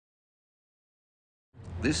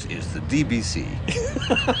This is the DBC.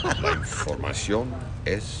 La información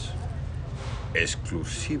es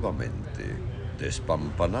exclusivamente,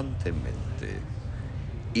 despampanantemente,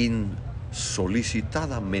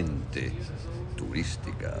 insolicitadamente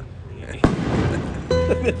turística.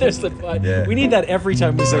 There's the fun. Yeah. We need that every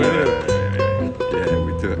time we say it. Yeah,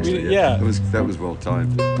 we do actually. Yeah. That was well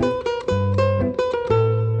timed.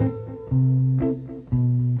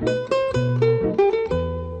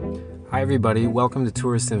 Hi everybody, welcome to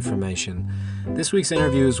Tourist Information. This week's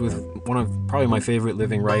interview is with one of probably my favorite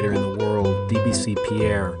living writer in the world, DBC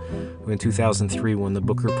Pierre, who in 2003 won the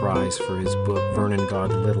Booker Prize for his book Vernon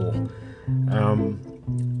God Little.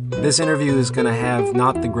 This interview is going to have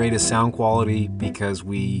not the greatest sound quality because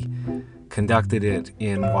we conducted it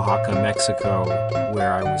in Oaxaca, Mexico,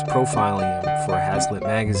 where I was profiling him for Hazlitt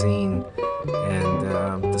magazine, and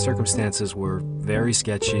the circumstances were very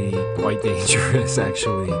sketchy, quite dangerous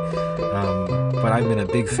actually. But I've been a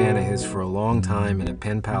big fan of his for a long time and a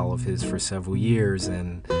pen pal of his for several years,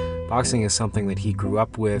 and boxing is something that he grew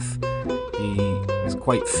up with. He is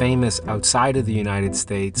quite famous outside of the United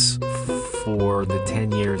States for the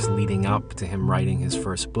 10 years leading up to him writing his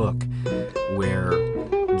first book, where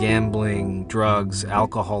gambling, drugs,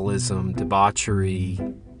 alcoholism, debauchery,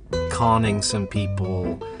 conning some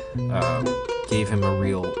people gave him a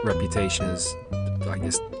real reputation as, I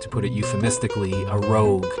guess to put it euphemistically, a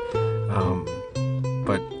rogue.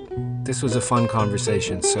 But this was a fun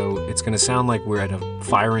conversation, so it's going to sound like we're at a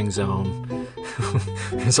firing zone.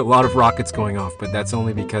 There's a lot of rockets going off, but that's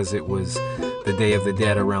only because it was the Day of the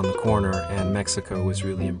Dead around the corner and Mexico was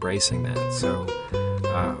really embracing that. So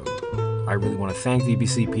I really want to thank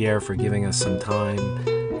DBC Pierre for giving us some time,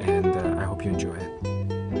 and I hope you enjoy it.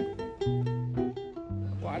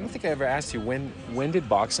 Well, I don't think I ever asked you, when did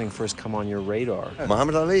boxing first come on your radar?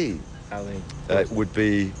 Muhammad Ali. Ali. It would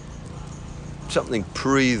be something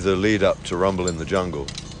pre the lead up to Rumble in the Jungle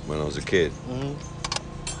when I was a kid. Mm-hmm.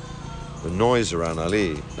 The noise around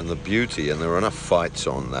Ali and the beauty, and there were enough fights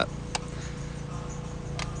on that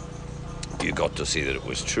you got to see that it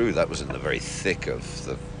was true. That was in the very thick of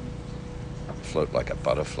the float like a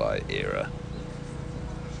butterfly era.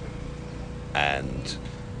 And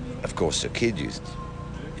of course, a kid, you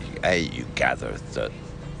gather that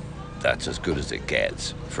that's as good as it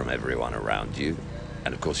gets from everyone around you.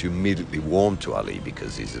 And of course, you immediately warm to Ali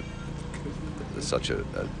because he's such a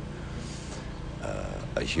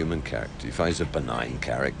human character. You find he's a benign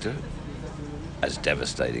character, as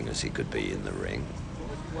devastating as he could be in the ring.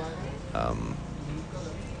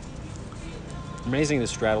 Amazing to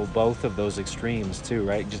straddle both of those extremes too,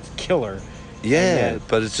 right? Just a killer. Yeah,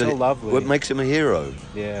 but it's so lovely. What makes him a hero?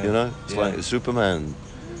 Yeah, you know, it's yeah. like Superman.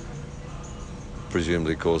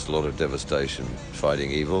 Presumably caused a lot of devastation fighting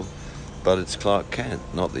evil, but it's Clark Kent.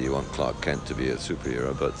 Not that you want Clark Kent to be a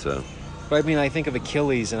superhero, but. But I mean, I think of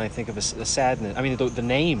Achilles, and I think of a sadness. I mean, the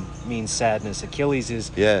name means sadness. Achilles is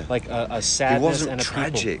like a sadness. He wasn't and a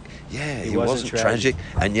tragic. people. Yeah, he wasn't tragic,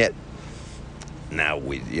 and yet now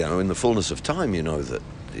in the fullness of time, you know that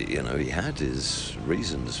he had his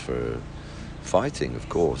reasons for fighting, of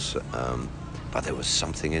course, but there was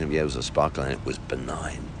something in him. There was a sparkle, and it was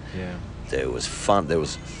benign. Yeah. There was fun.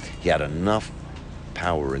 He had enough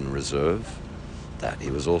power in reserve that he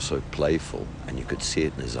was also playful, and you could see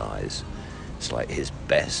it in his eyes. It's like his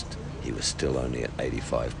best, he was still only at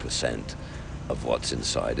 85% of what's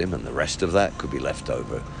inside him, and the rest of that could be left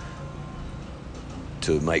over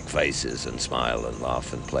to make faces and smile and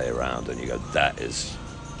laugh and play around, and you go, that's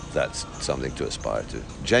something to aspire to.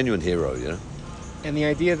 Genuine hero, you know? And the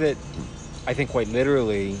idea that, I think quite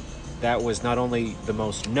literally, that was not only the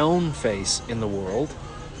most known face in the world,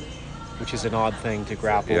 which is an odd thing to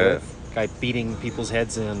grapple with. Guy beating people's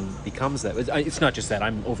heads in becomes that. It's not just that,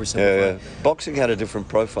 I'm oversimplifying. Yeah. Boxing had a different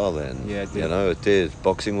profile then. Yeah, it did. You know, it did.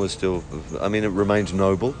 Boxing was still, I mean, it remains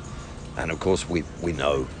noble. And of course, we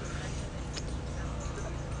know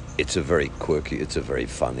it's a very quirky, it's a very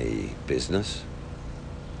funny business.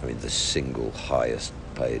 I mean, the single highest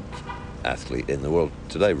paid athlete in the world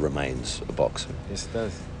today remains a boxer. Yes, it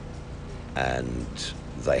does. And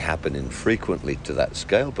they happen infrequently to that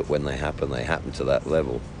scale, but when they happen to that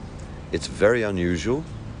level. It's very unusual,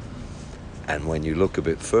 and when you look a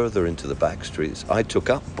bit further into the back streets, I took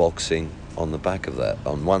up boxing on the back of that.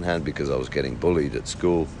 On one hand, because I was getting bullied at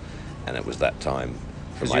school, and it was that time.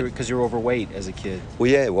 Because you're overweight as a kid.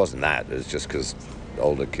 Well, yeah, it wasn't that. It was just because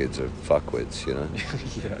older kids are fuckwits, you know.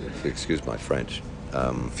 Yeah. Excuse my French.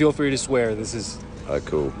 Feel free to swear. This is. Oh,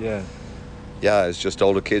 cool. Yeah. Yeah, it's just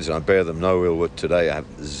older kids, and I bear them no ill will today. I have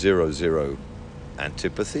zero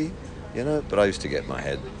antipathy, you know. But I used to get my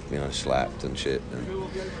head, slapped and shit, and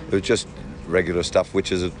it was just regular stuff,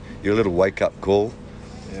 which is your little wake-up call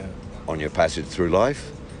Yeah. on your passage through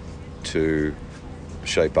life to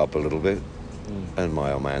shape up a little bit. And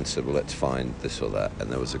my old man said, well, let's find this or that. And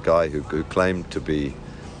there was a guy who claimed to be,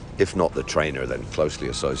 if not the trainer, then closely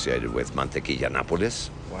associated with Mantequilla Nápoles.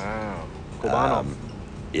 Wow. Cubano.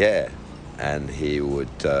 Yeah. And he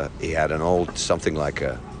had an old, something like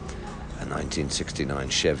a 1969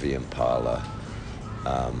 Chevy Impala.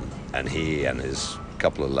 And he and his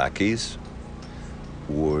couple of lackeys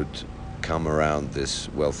would come around this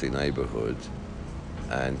wealthy neighborhood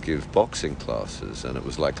and give boxing classes, and it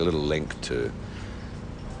was like a little link to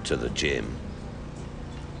the gym.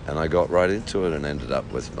 And I got right into it and ended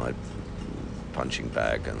up with my punching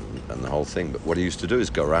bag and the whole thing. But what he used to do is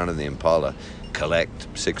go around in the Impala, collect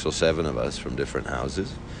 6 or 7 of us from different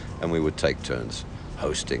houses, and we would take turns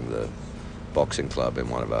hosting the boxing club in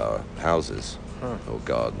one of our houses or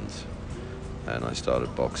gardens. And I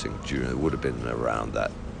started boxing during, it would have been around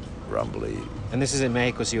that rumbly. And this is in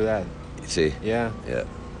Mexico Ciudad. See? Yeah. Yeah.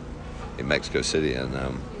 In Mexico City.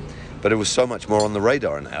 And but it was so much more on the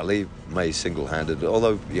radar. And Ali May single-handed,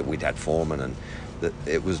 although we'd had Foreman, and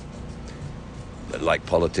it was like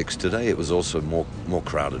politics today. It was also more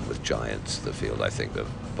crowded with giants, the field, I think, of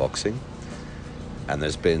boxing. And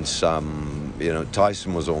there's been some,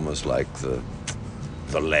 Tyson was almost like the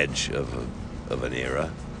ledge of an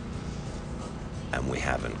era. And we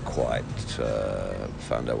haven't quite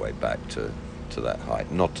found our way back to that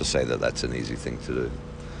height. Not to say that that's an easy thing to do.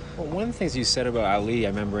 Well, one of the things you said about Ali, I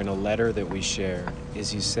remember in a letter that we shared,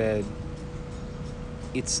 is you said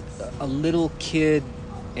it's a little kid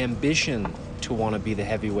ambition to want to be the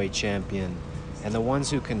heavyweight champion, and the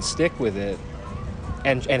ones who can stick with it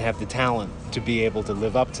and have the talent to be able to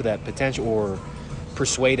live up to that potential or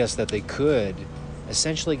persuade us that they could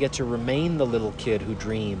essentially get to remain the little kid who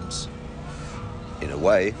dreams. In a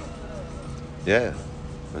way, yeah,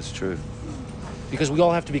 that's true. Because we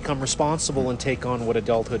all have to become responsible and take on what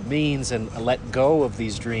adulthood means and let go of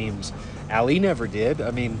these dreams. Ali never did.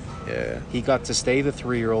 I mean, Yeah, he got to stay the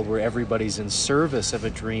 3-year-old where everybody's in service of a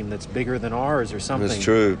dream that's bigger than ours or something. that's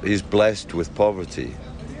true. He's blessed with poverty.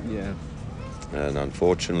 Yeah. And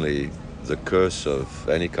unfortunately, the curse of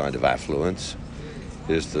any kind of affluence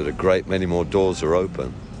is that a great many more doors are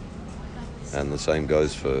open. And the same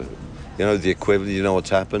goes for, the equivalent, what's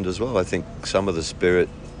happened as well. I think some of the spirit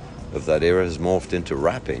of that era has morphed into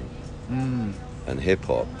rapping and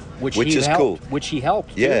hip-hop, which is cool. Which he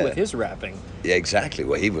helped do with his rapping. Yeah, exactly.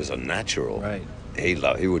 Well, he was a natural. Right.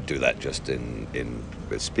 He would do that just in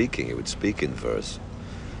speaking. He would speak in verse,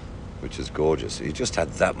 which is gorgeous. He just had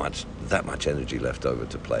that much energy left over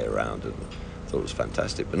to play around, and I thought it was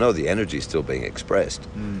fantastic. But no, the energy's still being expressed,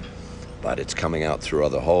 but it's coming out through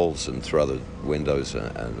other holes and through other windows,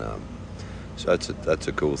 and so that's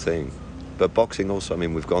a cool thing. But boxing also, I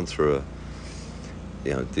mean, we've gone through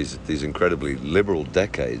these incredibly liberal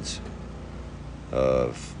decades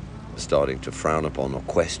of starting to frown upon or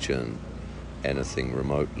question anything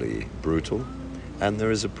remotely brutal, and there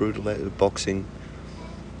is a brutal boxing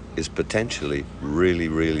is potentially really,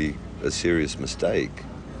 really a serious mistake.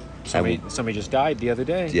 Somebody just died the other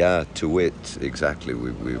day. Yeah, to wit, exactly.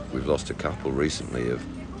 We've lost a couple recently of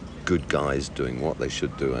good guys doing what they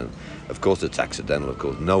should do, and of course it's accidental. Of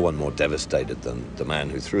course, no one more devastated than the man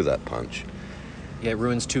who threw that punch. Yeah, it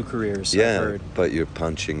ruins 2 careers. Yeah, I've heard. but you're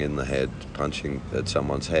punching in the head, punching at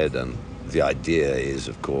someone's head, and the idea is,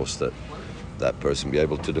 of course, that that person be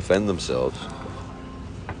able to defend themselves.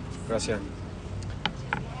 Gracias.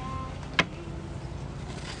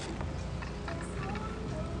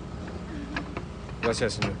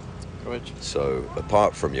 Gracias, señor. So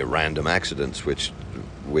apart from your random accidents, which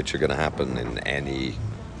are going to happen in any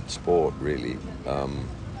sport, really,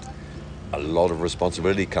 a lot of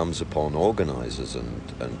responsibility comes upon organizers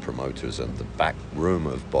and promoters and the back room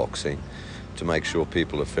of boxing to make sure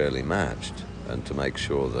people are fairly matched and to make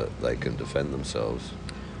sure that they can defend themselves.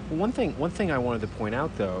 One thing I wanted to point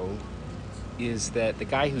out, though, is that the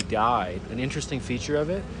guy who died, an interesting feature of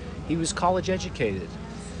it, he was college educated.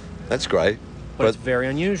 That's great. But it's very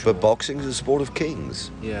unusual. But boxing is a sport of kings.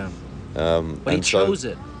 Yeah. But he chose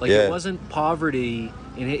it. It wasn't poverty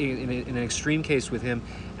in an extreme case with him.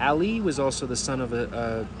 Ali was also the son of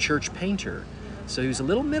a church painter. So he was a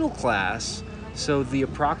little middle class. So the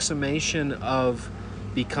approximation of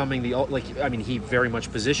becoming he very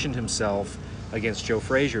much positioned himself against Joe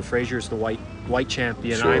Frazier. Frazier's the white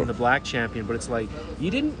champion, Sure. I'm the black champion. But it's like, you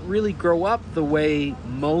didn't really grow up the way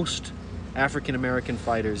most African-American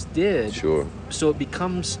fighters did. Sure. So it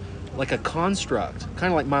becomes like a construct,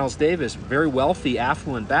 kind of like Miles Davis, very wealthy,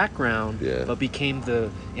 affluent background, but became the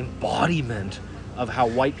embodiment of how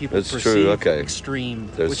white people That's perceive true, okay. extreme,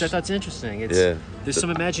 There's- which I thought's interesting. It's, Yeah. there's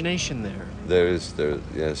some imagination there.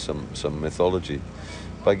 There some mythology.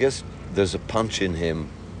 But I guess there's a punch in him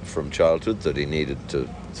from childhood that he needed to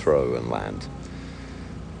throw and land.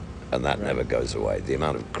 And that Right. never goes away. The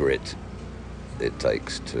amount of grit it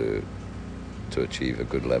takes to achieve a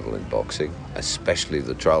good level in boxing, especially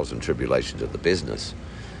the trials and tribulations of the business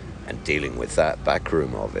and dealing with that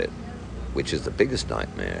backroom of it, which is the biggest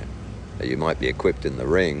nightmare. You might be equipped in the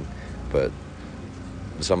ring, but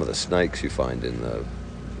some of the snakes you find in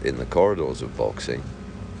the corridors of boxing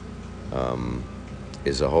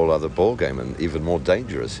is a whole other ball game, and even more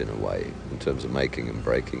dangerous in a way in terms of making and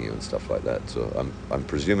breaking you and stuff like that. So I'm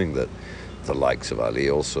presuming that the likes of Ali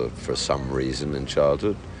also, for some reason in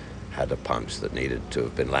childhood, had a punch that needed to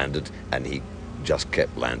have been landed, and he just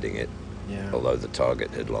kept landing it, Yeah. although the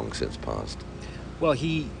target had long since passed. Well,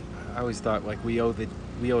 I always thought like we owe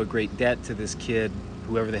a great debt to this kid,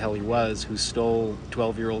 whoever the hell he was, who stole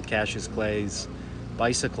 12-year-old Cassius Clay's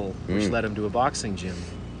bicycle, which led him to a boxing gym.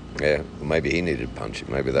 Yeah, well, maybe he needed punching.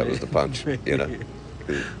 Maybe that was the punch. You know,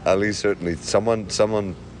 Ali certainly someone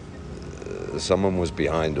was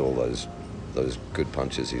behind all those good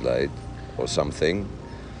punches he laid, or something.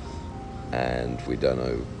 And we don't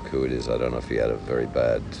know who it is. I don't know if he had a very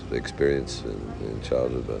bad experience in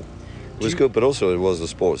childhood, but it was good. But also, it was a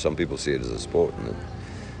sport. Some people see it as a sport, and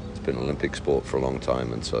it's been an Olympic sport for a long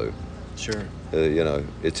time. And so, Sure. you know,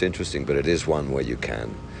 it's interesting. But it is one where you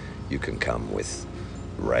can come with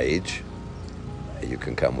rage, you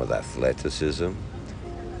can come with athleticism,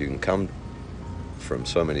 you can come from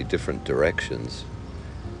so many different directions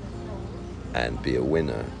and be a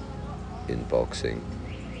winner in boxing.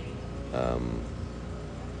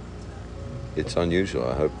 It's unusual.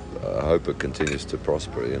 I hope it continues to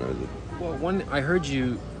prosper. You know. Well, I heard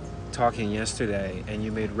you talking yesterday, and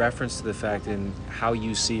you made reference to the fact in how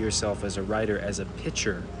you see yourself as a writer, as a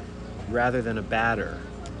pitcher rather than a batter.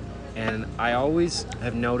 And I always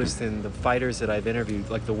have noticed in the fighters that I've interviewed,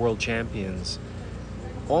 like the world champions,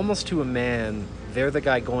 almost to a man, they're the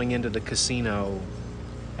guy going into the casino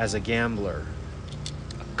as a gambler.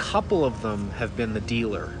 A couple of them have been the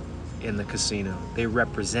dealer in the casino. They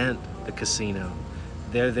represent the casino.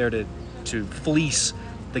 They're there to fleece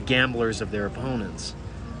the gamblers of their opponents.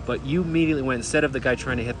 But you immediately went, instead of the guy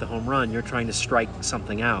trying to hit the home run, you're trying to strike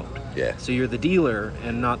something out. Yeah. So you're the dealer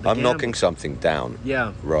and not the I'm gambler. knocking something down.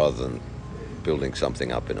 Yeah. Rather than building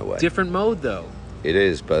something up in a way. Different mode, though. It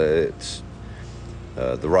is, but it's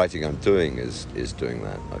the writing I'm doing is doing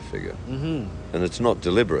that. I figure, and it's not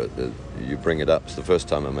deliberate. You bring it up. It's the first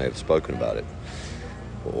time I may have spoken about it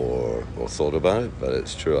or thought about it, but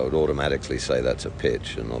it's true. I would automatically say that's a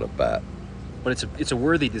pitch and not a bat. But it's a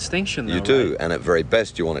worthy distinction, though. You do, right? and at very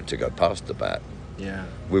best, you want it to go past the bat. Yeah.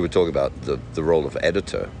 We were talking about the role of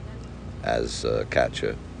editor as a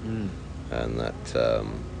catcher, and that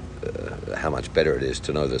how much better it is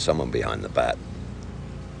to know there's someone behind the bat,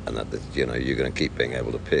 and that you're going to keep being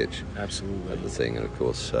able to pitch. Absolutely. At the thing, and of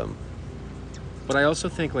course. But I also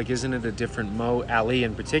think, like, isn't it a different mode? Ali,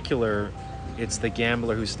 in particular, it's the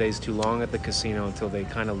gambler who stays too long at the casino until they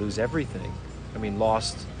kind of lose everything. I mean,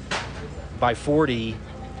 lost by 40.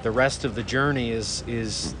 The rest of the journey is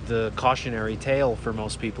the cautionary tale for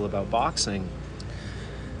most people about boxing.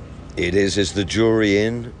 It is. Is the jury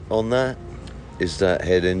in on that? Is that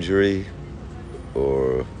head injury,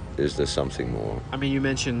 or is there something more? I mean, you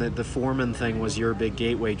mentioned that the Foreman thing was your big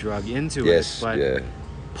gateway drug into Yes, it. But yeah.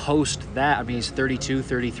 post that, I mean, he's 32,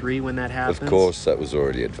 33 when that happens. Of course, that was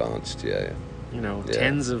already advanced. Yeah. You know, Yeah.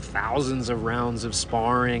 tens of thousands of rounds of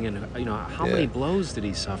sparring, and how Yeah. many blows did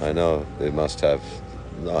he suffer? I know it must have.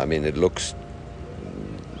 No, I mean it looks.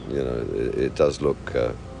 It does look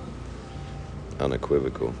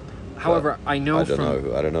unequivocal. However, I know I don't from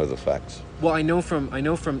know. I don't know the facts. well, I know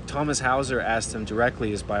from Thomas Hauser asked him directly,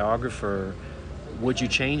 his biographer, would you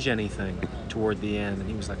change anything toward the end? And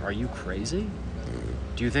he was like, "Are you crazy?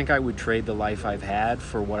 Do you think I would trade the life I've had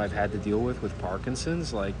for what I've had to deal with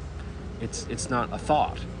Parkinson's? Like, it's not a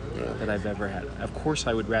thought that I've ever had. Of course,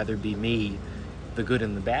 I would rather be me, the good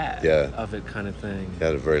and the bad of it, kind of thing. He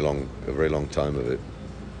had a very long time of it.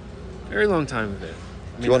 Very long time of it.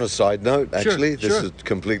 Do you want a side note? Actually, this sure. is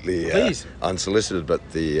completely Please. unsolicited, but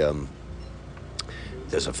there's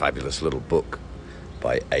a fabulous little book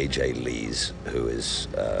by A.J. Lees, who is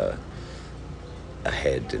a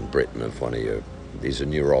head in Britain of one of your. He's a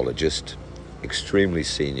neurologist, extremely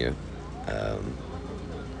senior.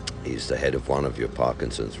 He's the head of one of your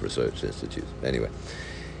Parkinson's research institutes. Anyway,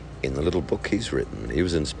 in the little book he's written, he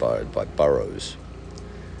was inspired by Burroughs,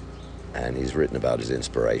 and he's written about his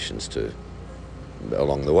inspirations to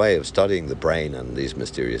along the way of studying the brain and these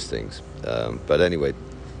mysterious things. But anyway,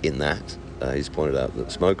 in that, he's pointed out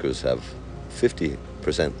that smokers have 50%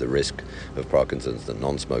 the risk of Parkinson's than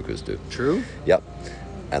non-smokers do. True? Yep.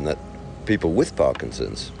 And that people with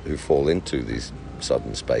Parkinson's who fall into these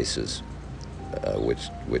sudden spaces,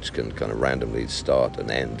 which can kind of randomly start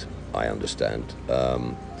and end, I understand,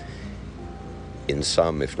 in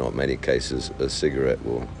some, if not many cases, a cigarette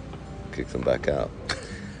will kick them back out.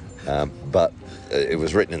 But it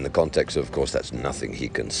was written in the context of course, that's nothing he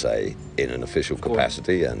can say in an official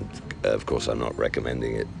capacity, and of course, I'm not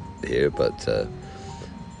recommending it here, but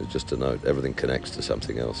just a note, everything connects to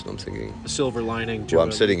something else, and I'm thinking... A silver lining to Well,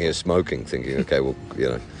 I'm sitting here smoking, thinking, okay, well, you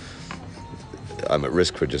know, I'm at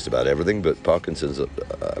risk for just about everything, but Parkinson's,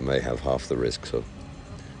 I may have half the risk, so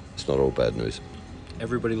it's not all bad news.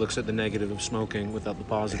 Everybody looks at the negative of smoking without the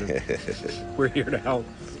positive. We're here to help.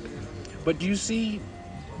 But do you see,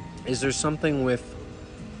 is there something with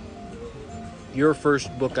your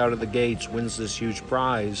first book out of the gates wins this huge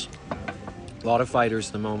prize? A lot of fighters,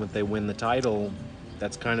 the moment they win the title,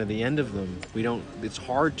 that's kind of the end of them. It's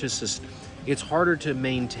harder to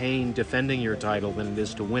maintain defending your title than it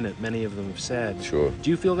is to win it, many of them have said. Sure. Do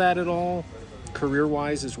you feel that at all,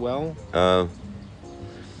 career-wise as well?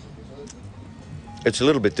 It's a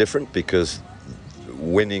little bit different because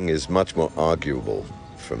winning is much more arguable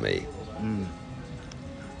for me.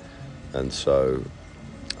 And so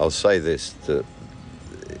I'll say this, that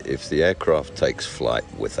if the aircraft takes flight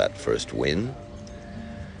with that first win,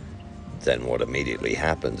 then what immediately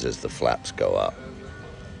happens is the flaps go up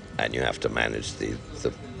and you have to manage the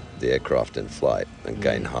aircraft in flight and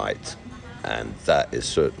gain height. And that is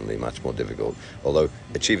certainly much more difficult, although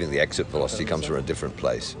achieving the exit velocity comes from a different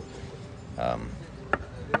place.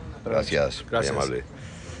 Gracias. Gracias.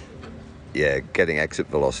 Yeah, getting exit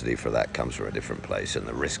velocity for that comes from a different place, and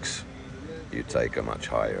the risks you take are much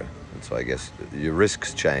higher. And so I guess your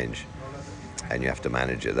risks change, and you have to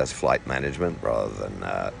manage it. That's flight management rather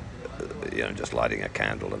than just lighting a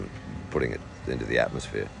candle and putting it into the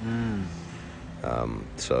atmosphere.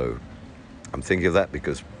 So I'm thinking of that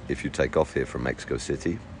because if you take off here from Mexico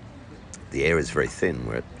City, the air is very thin.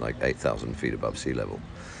 We're at like 8,000 feet above sea level.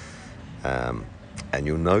 And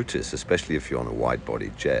you'll notice, especially if you're on a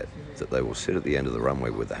wide-body jet, that they will sit at the end of the runway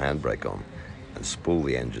with the handbrake on and spool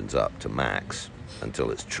the engines up to max until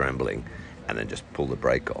it's trembling, and then just pull the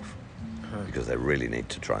brake off because they really need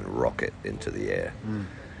to try and rock it into the air.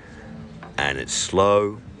 And it's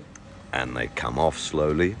slow, and they come off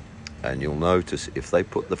slowly, and you'll notice if they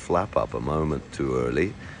put the flap up a moment too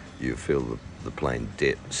early, you feel the plane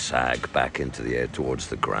sag back into the air towards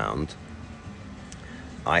the ground.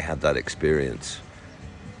 I had that experience,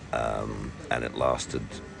 and it lasted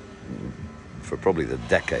for probably the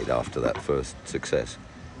decade after that first success.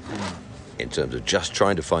 In terms of just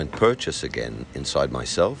trying to find purchase again inside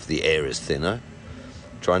myself, the air is thinner,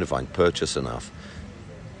 trying to find purchase enough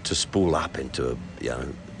to spool up into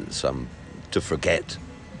to forget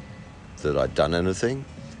that I'd done anything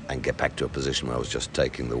and get back to a position where I was just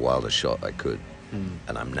taking the wildest shot I could.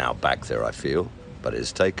 And I'm now back there, I feel. But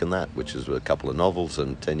it's taken that, which is a couple of novels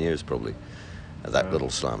and 10 years probably, that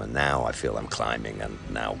little slum. And now I feel I'm climbing, and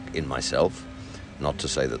now in myself. Not to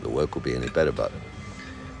say that the work will be any better, but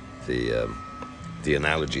the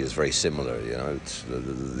analogy is very similar. You know, it's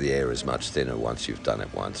the air is much thinner once you've done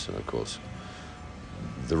it once, and of course,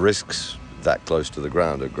 the risks that close to the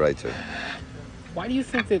ground are greater. Why do you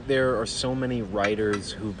think that there are so many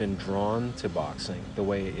writers who've been drawn to boxing the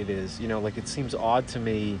way it is? You know, like it seems odd to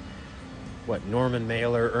me. Norman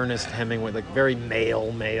Mailer, Ernest Hemingway, like very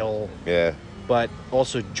male. Yeah. But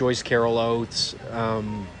also Joyce Carol Oates.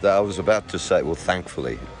 I was about to say, well,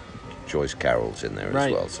 thankfully, Joyce Carol's in there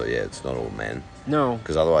as well. So yeah, it's not all men. No.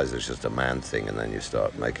 Because otherwise it's just a man thing, and then you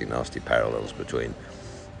start making nasty parallels between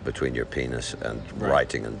your penis and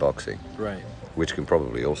writing and boxing. Right. Which can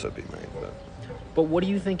probably also be made. But what do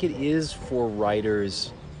you think it is for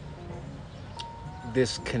writers,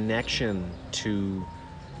 this connection to...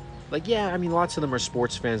 Like, yeah, I mean, lots of them are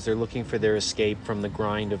sports fans. They're looking for their escape from the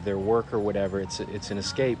grind of their work or whatever. It's an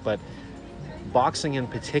escape. But boxing in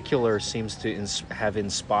particular seems to have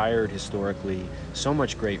inspired, historically, so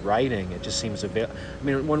much great writing. It just seems I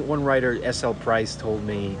mean, one writer, S.L. Price, told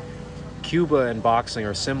me Cuba and boxing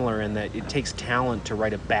are similar in that it takes talent to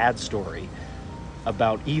write a bad story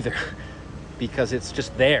about either because it's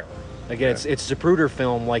just there. Again, it's Zapruder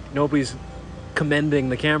film. Like, nobody's commending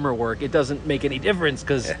the camera work. It doesn't make any difference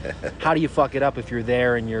because how do you fuck it up if you're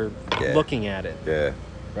there and you're looking at it? Yeah.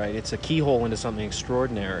 Right? It's a keyhole into something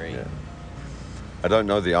extraordinary. Yeah. I don't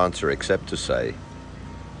know the answer except to say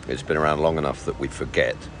it's been around long enough that we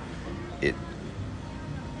forget.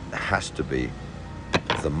 has to be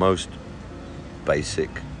the most basic,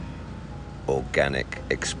 organic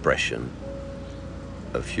expression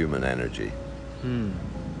of human energy.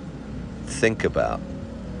 Think about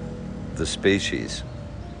the species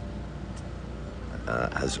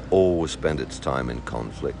has always spent its time in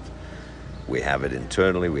conflict. We have it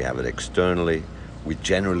internally, we have it externally. We,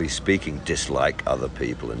 generally speaking, dislike other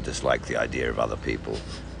people and dislike the idea of other people.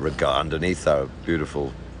 Underneath our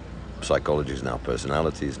beautiful psychologies and our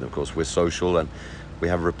personalities, and of course we're social and we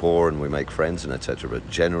have rapport and we make friends and etc. But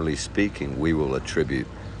generally speaking, we will attribute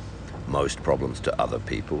most problems to other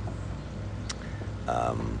people.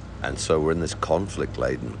 And so we're in this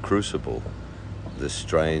conflict-laden crucible, this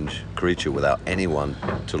strange creature without anyone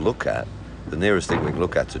to look at. The nearest thing we can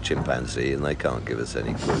look at is a chimpanzee, and they can't give us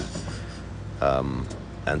any clues.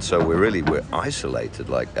 And so we're isolated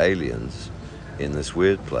like aliens in this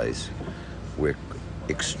weird place. We're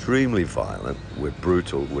extremely violent, we're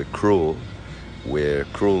brutal, we're cruel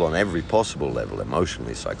on every possible level,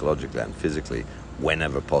 emotionally, psychologically, and physically,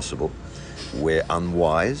 whenever possible. We're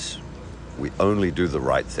unwise. We only do the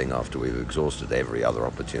right thing after we've exhausted every other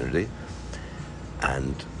opportunity.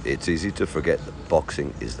 And it's easy to forget that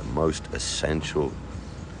boxing is the most essential,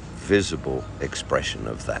 visible expression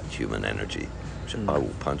of that human energy. Which I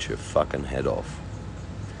will punch your fucking head off.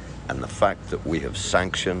 And the fact that we have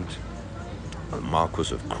sanctioned, the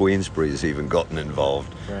Marquis of Queensberry has even gotten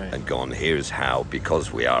involved and gone, here's how,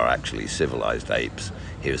 because we are actually civilized apes,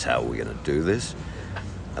 here's how we're going to do this.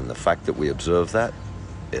 And the fact that we observe that,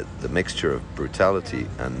 the mixture of brutality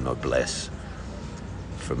and noblesse,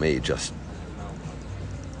 for me, just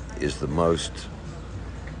is the most,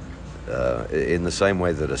 in the same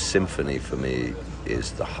way that a symphony for me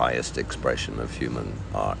is the highest expression of human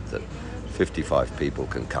art, that 55 people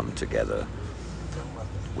can come together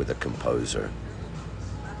with a composer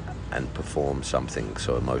and perform something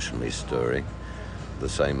so emotionally stirring. The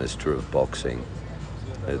same is true of boxing.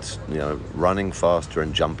 It's, running faster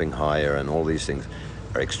and jumping higher and all these things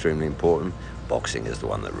are extremely important. Boxing is the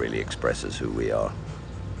one that really expresses who we are.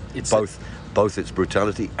 It's both its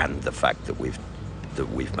brutality and the fact that we've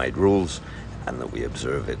made rules and that we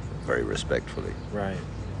observe it very respectfully. Right.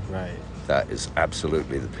 That is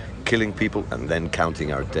absolutely killing people and then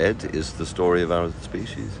counting our dead is the story of our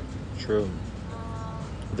species. True.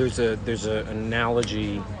 There's an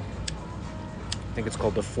analogy. I think it's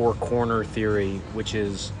called the four corner theory, which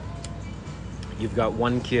is you've got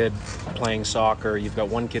one kid playing soccer, you've got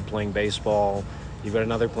one kid playing baseball, you've got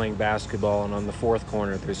another playing basketball, and on the fourth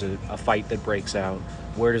corner there's a fight that breaks out.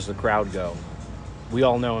 Where does the crowd go? We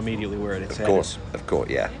all know immediately where it's headed. Of course,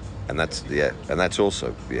 yeah. And that's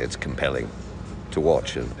also, it's compelling to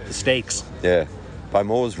watch. And the stakes. Yeah. I'm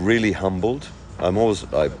always really humbled. I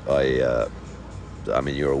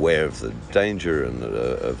mean, you're aware of the danger and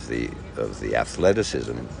of the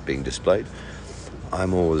athleticism being displayed.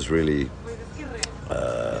 I'm always really,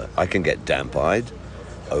 I can get damp-eyed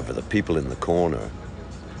over the people in the corner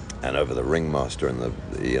and over the ringmaster and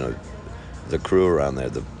the crew around there,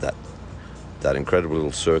 that incredible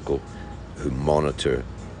little circle who monitor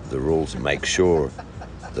the rules, make sure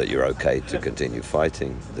that you're okay to continue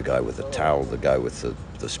fighting, the guy with the towel, the guy with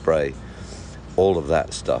the spray. All of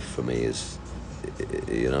that stuff for me is,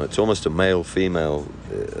 it's almost a male-female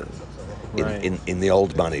in the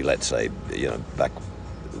old money, let's say, back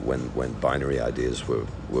when binary ideas were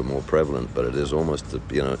more prevalent, but it is almost,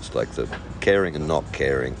 it's like the caring and not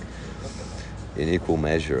caring in equal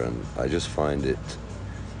measure, and I just find it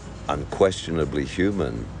unquestionably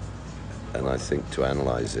human, and I think to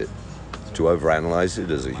overanalyze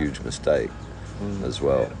it is a huge mistake as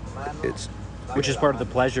well. Which is part of the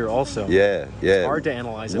pleasure also. Yeah. It's hard to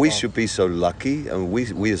analyze it. We should be so lucky. I mean,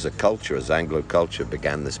 we as a culture, as Anglo culture,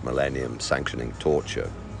 began this millennium sanctioning torture.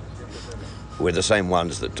 We're the same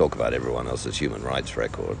ones that talk about everyone else's human rights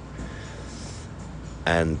record.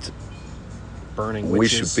 And burning we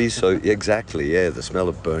witches. should be so, exactly, yeah, the smell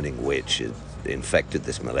of burning witch infected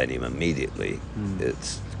this millennium immediately.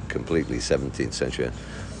 It's completely 17th century.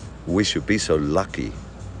 We should be so lucky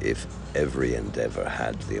if every endeavor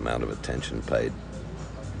had the amount of attention paid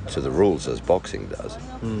to the rules as boxing does,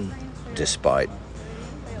 despite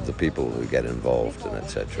the people who get involved and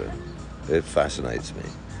etc. It fascinates me.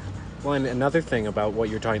 Well, and another thing about what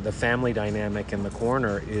you're talking, the family dynamic in the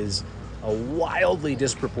corner, is a wildly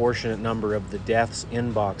disproportionate number of the deaths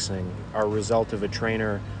in boxing are a result of a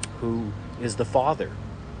trainer who is the father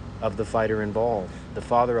of the fighter involved. The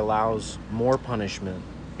father allows more punishment,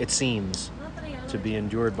 it seems, to be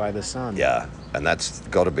endured by the son. Yeah, and that's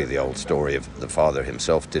got to be the old story of the father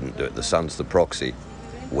himself didn't do it. The son's the proxy,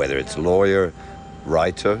 whether it's lawyer,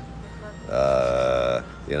 writer,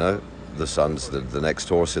 You know, the son's the next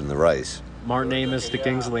horse in the race. Martin Amos to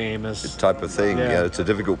Kingsley Amos. Type of thing. Yeah. It's a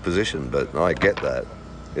difficult position, but I get that.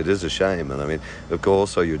 It is a shame. And I mean, of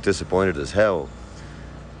course, so you're disappointed as hell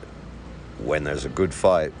when there's a good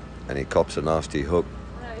fight and he cops a nasty hook,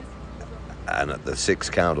 and at the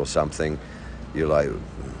 6th count or something, you're like,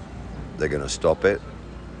 they're going to stop it,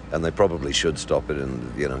 and they probably should stop it,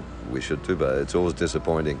 and you know, we should too, but it's always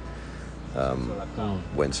disappointing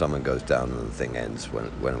when someone goes down and the thing ends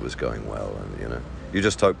when it was going well. And you know, you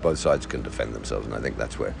just hope both sides can defend themselves, and I think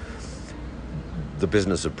that's where the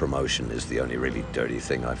business of promotion is the only really dirty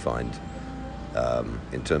thing I find,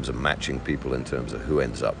 in terms of matching people, in terms of who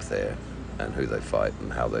ends up there and who they fight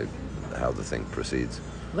and how the thing proceeds.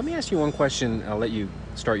 Let me ask you one question. I'll let you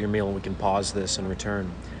start your meal and we can pause this and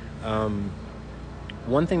return.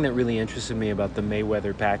 One thing that really interested me about the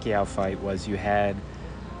Mayweather-Pacquiao fight was you had,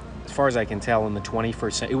 as far as I can tell, in the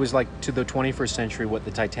 21st century, it was like to the 21st century what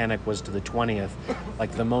the Titanic was to the 20th,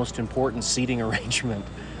 like the most important seating arrangement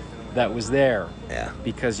that was there. Yeah.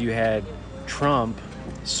 Because you had Trump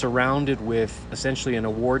surrounded with essentially an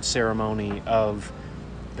award ceremony of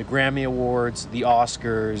the Grammy Awards, the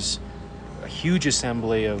Oscars, a huge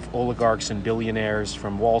assembly of oligarchs and billionaires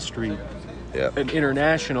from Wall Street and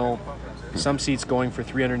international, some seats going for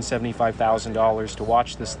 $375,000 to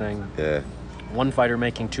watch this thing. Yeah. One fighter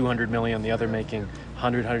making $200 million, the other making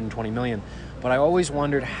 $120 million. But I always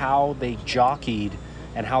wondered how they jockeyed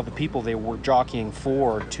and how the people they were jockeying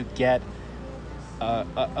for to get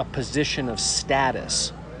a position of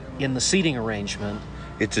status in the seating arrangement.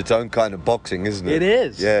 It's its own kind of boxing, isn't it? It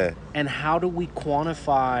is. Yeah. And how do we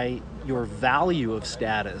quantify your value of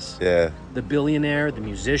status? Yeah. The billionaire, the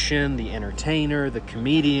musician, the entertainer, the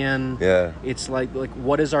comedian. Yeah. It's like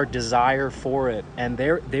what is our desire for it? And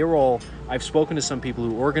they're all, I've spoken to some people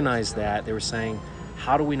who organized that. They were saying,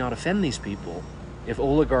 how do we not offend these people? If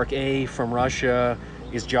oligarch A from Russia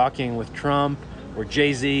is jockeying with Trump, or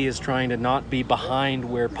Jay-Z is trying to not be behind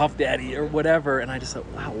where Puff Daddy or whatever. And I just thought,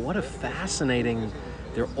 wow, what a fascinating,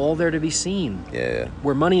 they're all there to be seen. Yeah.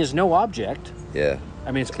 Where money is no object. Yeah.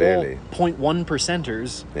 I mean, it's Clearly. all 0.1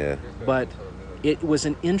 percenters. Yeah. But it was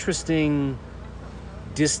an interesting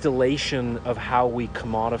distillation of how we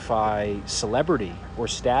commodify celebrity or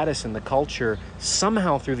status in the culture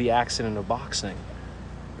somehow through the accident of boxing.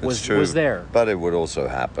 It's true. Was there. But it would also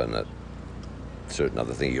happen at certain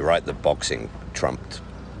other things. You're right, the boxing trumped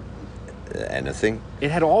anything. It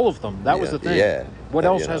had all of them. That was the thing. Yeah. What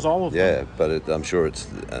else has all of them? Yeah, but I'm sure it's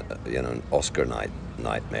an Oscar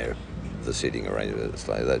nightmare. The seating arrangement, it's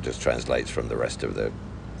like that just translates from the rest of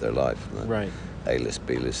their life. Right. A-list,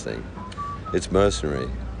 B-list thing. It's mercenary.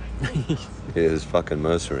 It is fucking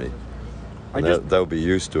mercenary. They'll be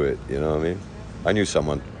used to it. You know what I mean? I knew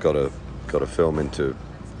someone got a film into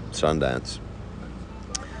Sundance.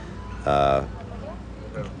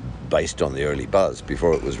 Based on the early buzz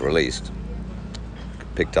before it was released.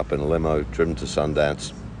 Picked up in a limo, driven to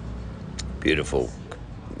Sundance, beautiful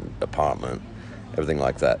apartment, everything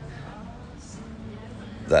like that.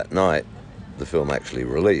 That night, the film actually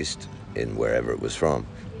released in wherever it was from,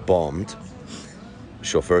 bombed.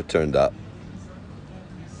 Chauffeur turned up,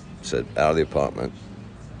 said, out of the apartment.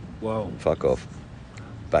 Whoa. Fuck off.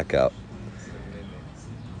 Back out.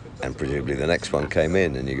 And presumably the next one came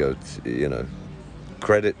in, and you go,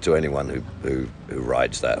 credit to anyone who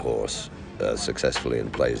rides that horse successfully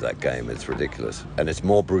and plays that game. It's ridiculous. And it's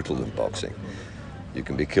more brutal than boxing. You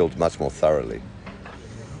can be killed much more thoroughly.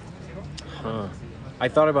 Huh. I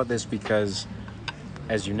thought about this because,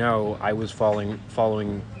 as you know, I was following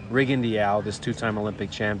Rigon Diao, this two-time Olympic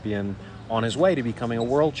champion, on his way to becoming a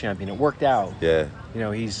world champion. It worked out. Yeah.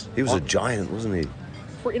 He was a giant, wasn't he?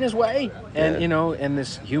 In his way. And, Yeah. and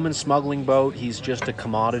this human smuggling boat, he's just a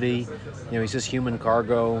commodity. He's just human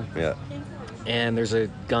cargo. Yeah. And there's a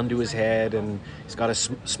gun to his head, and he's got to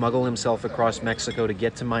smuggle himself across Mexico to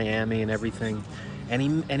get to Miami and everything. And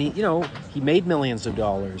he made millions of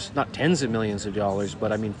dollars, not tens of millions of dollars,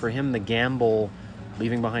 but I mean, for him, the gamble,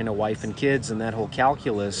 leaving behind a wife and kids and that whole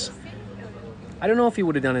calculus, I don't know if he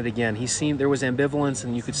would have done it again. There was ambivalence,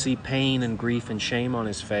 and you could see pain and grief and shame on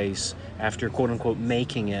his face after, quote unquote,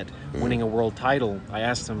 making it, winning a world title. I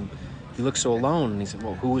asked him, he looked so alone, and he said,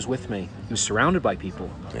 well, who was with me? He was surrounded by people,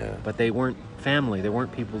 Yeah. but they weren't family. They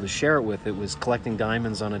weren't people to share it with. It was collecting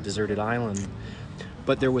diamonds on a deserted island.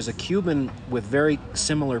 But there was a Cuban with very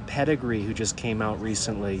similar pedigree who just came out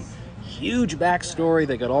recently. Huge backstory.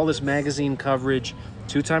 They got all this magazine coverage.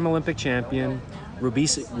 Two-time Olympic champion.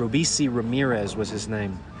 Robeisy Ramirez was his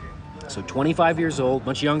name. So 25 years old,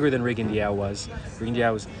 much younger than Rigon Diao was. Rigon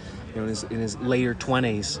Diao was in his later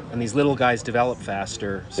 20s, and these little guys develop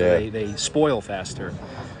faster, so Yeah. they spoil faster.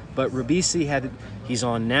 But Ribisi he's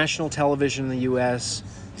on national television in the U.S.,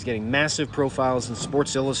 he's getting massive profiles in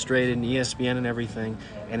Sports Illustrated and ESPN and everything,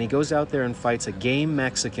 and he goes out there and fights a game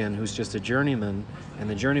Mexican who's just a journeyman, and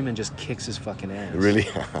the journeyman just kicks his fucking ass. Really?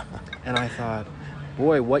 And I thought,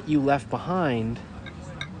 boy, what you left behind.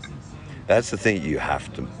 That's the thing, you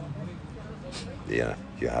have to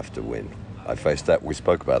win. I faced that, we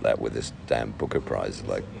spoke about that with this damn Booker Prize,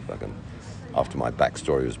 like fucking, after my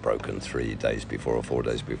backstory was broken 3 days before or 4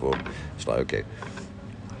 days before, it's like, okay,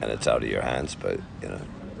 and it's out of your hands, but,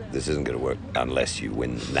 this isn't going to work unless you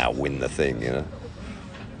win the thing,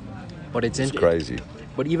 But It's crazy.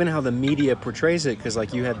 But even how the media portrays it, because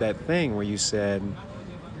like you had that thing where you said,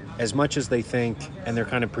 as much as they think, and they're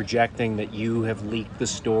kind of projecting that you have leaked the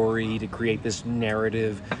story to create this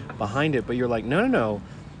narrative behind it, but you're like, no,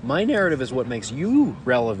 my narrative is what makes you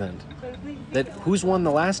relevant. That who's won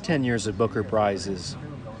the last 10 years of Booker Prizes?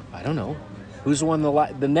 I don't know. Who's won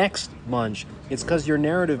the next bunch? It's because your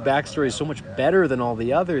narrative backstory is so much better than all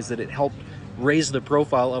the others that it helped raise the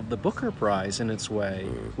profile of the Booker Prize in its way,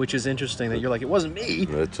 which is interesting that you're like, it wasn't me.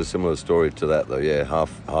 It's a similar story to that, though. Yeah,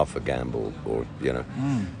 half a gamble, or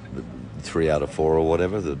 3 out of 4 or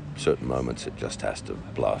whatever. The certain moments it just has to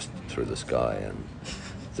blast through the sky, and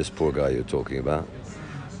this poor guy you're talking about.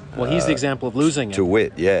 Well, he's the example of losing it. To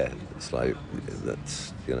wit, yeah, it's like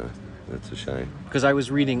that's a shame. Because as I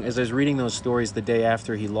was reading those stories the day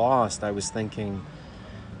after he lost, I was thinking,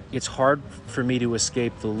 it's hard for me to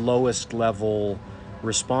escape the lowest level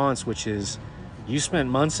response, which is, you spent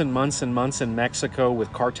months and months and months in Mexico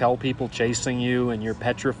with cartel people chasing you, and you're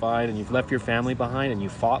petrified, and you've left your family behind, and you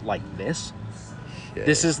fought like this? Yeah.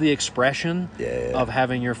 This is the expression Yeah. of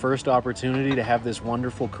having your first opportunity to have this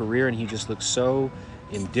wonderful career, and he just looks so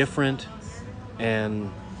indifferent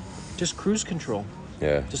and just cruise control.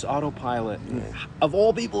 Yeah. Just autopilot. Of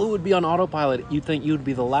all people who would be on autopilot, you'd think you'd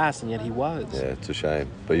be the last, and yet he was. Yeah, it's a shame.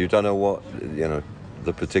 But you don't know what,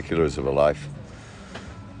 the particulars of a life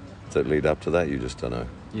that lead up to that, you just don't know.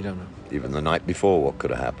 You don't know. Even the night before, what could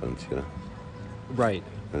have happened, Right.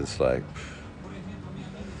 It's like,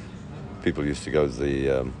 people used to go to the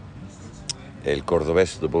El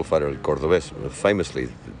Cordobés, the bullfighter El Cordobés, famously,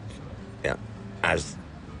 as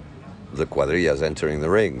the cuadrillas entering the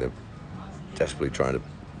ring, they're desperately trying to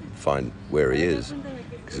find where he is,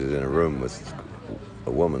 because he's in a room with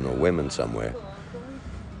a woman or women somewhere,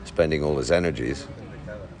 spending all his energies,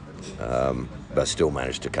 but still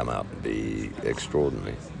managed to come out and be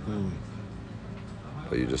extraordinary.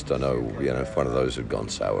 But you just don't know, if one of those had gone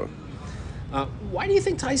sour. Why do you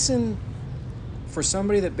think Tyson, for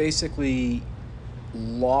somebody that basically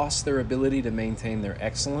lost their ability to maintain their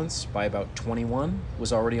excellence by about 21,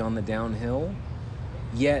 was already on the downhill,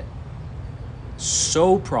 yet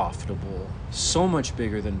so profitable, so much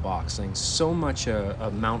bigger than boxing, so much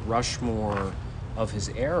a Mount Rushmore of his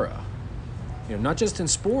era? Not just in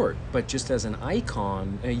sport, but just as an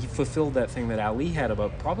icon. He fulfilled that thing that Ali had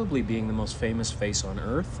about probably being the most famous face on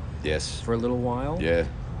earth Yes. for a little while. Yeah.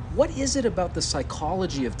 What is it about the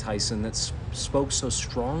psychology of Tyson that spoke so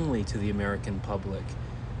strongly to the American public,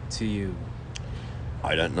 to you?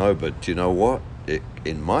 I don't know, but do you know what?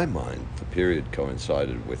 In my mind, the period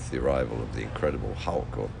coincided with the arrival of the Incredible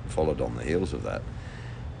Hulk, or followed on the heels of that,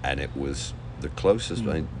 and it was the closest.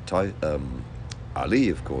 Ali,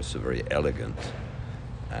 of course, a very elegant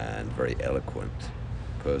and very eloquent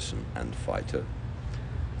person and fighter.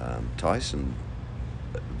 Tyson,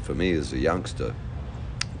 for me as a youngster,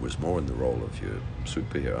 was more in the role of your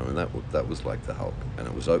superhero. I mean, that was like the Hulk, and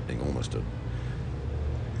it was opening almost a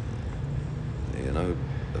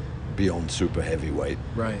beyond super heavyweight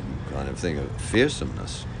kind of thing, of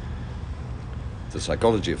fearsomeness. The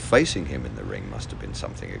psychology of facing him in the ring must have been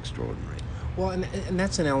something extraordinary. Well, and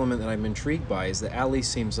that's an element that I'm intrigued by, is that Ali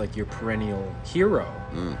seems like your perennial hero.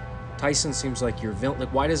 Tyson seems like your villain.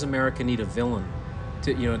 Like, why does America need a villain?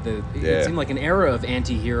 It seemed like an era of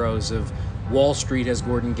anti-heroes, of Wall Street has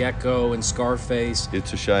Gordon Gekko and Scarface.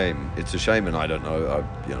 It's a shame. It's a shame, and I don't know.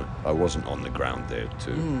 I wasn't on the ground there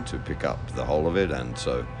to pick up the whole of it, and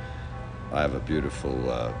so I have a beautiful.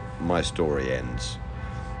 My story ends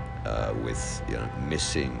with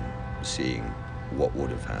missing seeing what would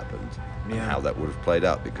have happened and how that would have played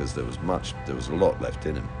out, because there was a lot left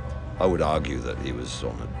in him. I would argue that he was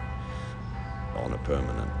on a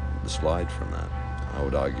permanent slide from that. I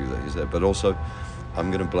would argue that he's there, but also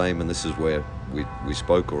I'm going to blame, and this is where we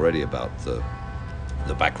spoke already about the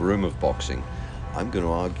back room of boxing. I'm going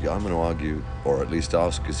to argue, or at least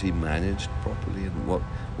ask, is he managed properly, and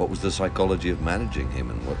what was the psychology of managing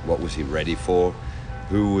him, and what was he ready for?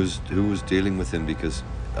 who was dealing with him, because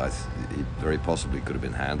he very possibly could have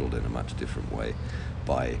been handled in a much different way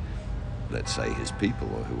by, let's say, his people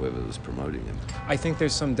or whoever was promoting him. I think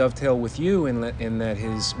there's some dovetail with you in that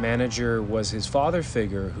his manager was his father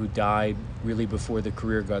figure, who died really before the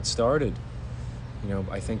career got started. You know,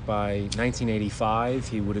 I think by 1985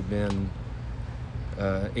 he would have been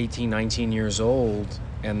 18, 19 years old,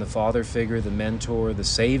 and the father figure, the mentor, the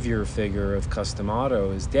savior figure of Cus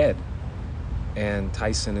D'Amato is dead. And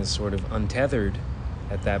Tyson is sort of untethered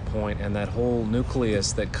at that point, and that whole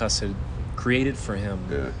nucleus that Cus had created for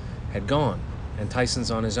him had gone, and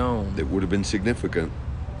Tyson's on his own. It would have been significant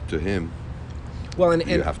to him. Well, and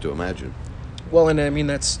you have to imagine. Well, and I mean,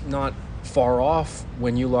 that's not far off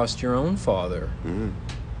when you lost your own father. Mm-hmm.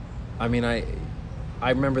 I mean, I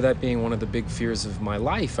remember that being one of the big fears of my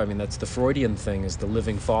life. I mean, that's the Freudian thing, is the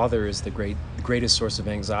living father is the greatest source of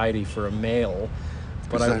anxiety for a male.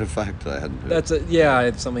 But is that a fact I hadn't heard?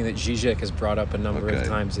 It's something that Zizek has brought up a number of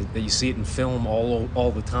times, that you see it in film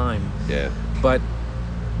all the time. Yeah. But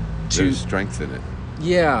there's strength in it.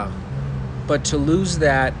 Yeah. But to lose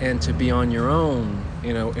that and to be on your own,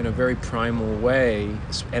 you know, in a very primal way,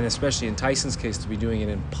 and especially in Tyson's case, to be doing it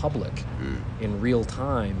in public, in real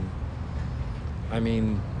time. I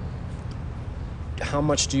mean, how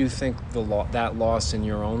much do you think that loss in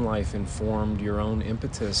your own life informed your own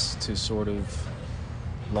impetus to sort of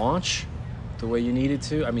launch the way you needed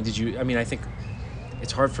to? I mean, I think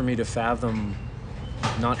it's hard for me to fathom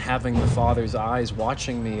not having the father's eyes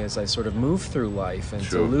watching me as I sort of move through life, and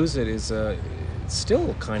Sure. to lose it is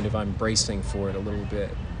still kind of, I'm bracing for it a little bit.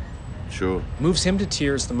 Sure. Moves him to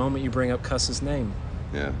tears the moment you bring up Cus's name.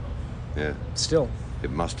 Yeah. Yeah. Still.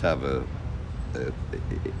 It must have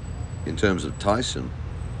in terms of Tyson,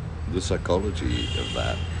 the psychology of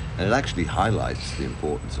that, and it actually highlights the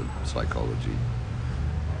importance of psychology.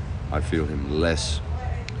 I feel him less,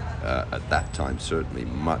 at that time certainly,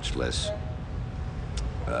 much less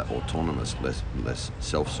autonomous, less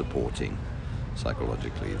self-supporting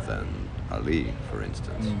psychologically than Ali, for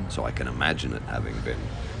instance. So I can imagine it having been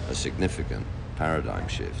a significant paradigm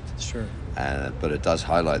shift. Sure. But it does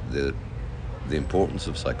highlight the importance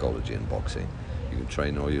of psychology in boxing. You can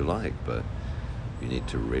train all you like, but you need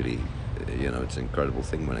to really, it's an incredible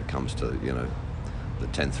thing when it comes to, the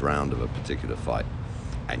 10th round of a particular fight.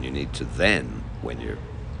 And you need to then, when you're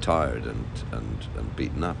tired and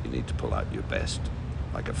beaten up, you need to pull out your best,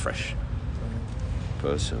 like a fresh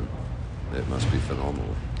person. It must be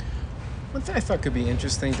phenomenal. One thing I thought could be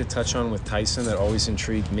interesting to touch on with Tyson that always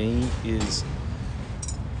intrigued me is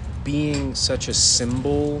being such a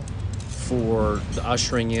symbol for the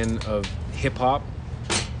ushering in of hip-hop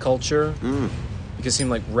culture. Because it seemed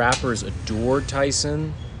like rappers adored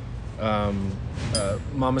Tyson.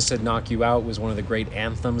 Mama Said Knock You Out was one of the great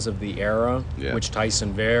anthems of the era, which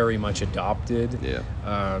Tyson very much adopted.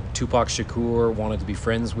 Tupac Shakur wanted to be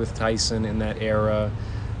friends with Tyson in that era.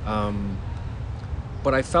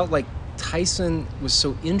 But I felt like Tyson was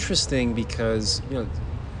so interesting because,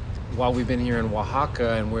 while we've been here in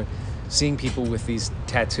Oaxaca and we're seeing people with these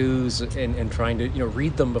tattoos and trying to,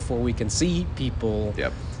 read them before we can see people.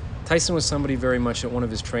 Tyson was somebody very much that one of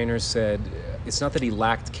his trainers said, it's not that he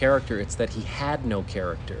lacked character, it's that he had no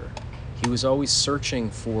character. He was always searching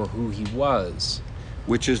for who he was.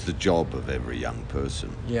 Which is the job of every young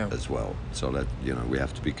person as well. So that, we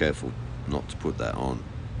have to be careful not to put that on.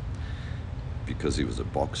 Because he was a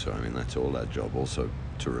boxer, I mean, that's all our job. Also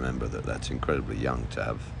to remember that that's incredibly young to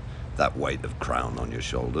have that weight of crown on your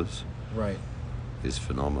shoulders. Right. Is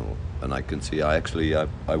phenomenal. And I can see,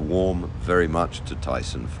 I warm very much to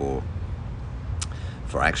Tyson for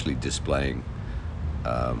actually displaying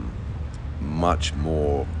much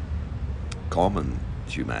more common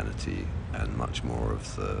humanity and much more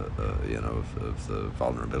of the of the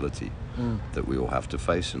vulnerability that we all have to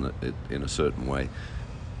face in a certain way.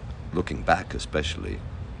 Looking back, especially,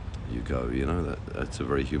 you go, that's a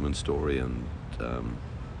very human story, and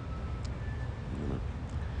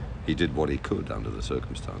he did what he could under the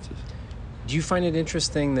circumstances. Do you find it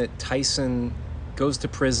interesting that Tyson goes to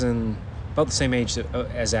prison about the same age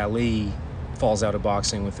as Ali, falls out of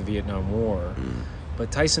boxing with the Vietnam War,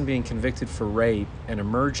 but Tyson being convicted for rape and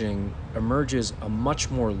emerges a much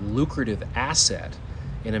more lucrative asset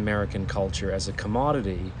in American culture as a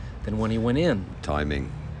commodity than when he went in?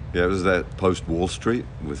 Timing. Yeah, it was that post-Wall Street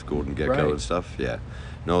with Gordon Gekko and stuff. Yeah.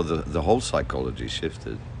 No, the whole psychology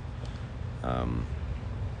shifted.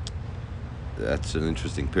 That's an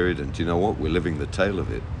interesting period, and do you know what? We're living the tale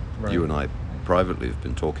of it. Right. You and I privately have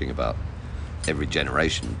been talking about every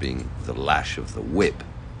generation being the lash of the whip.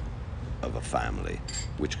 of a family,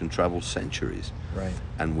 which can travel centuries. Right.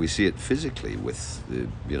 And we see it physically with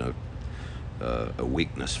a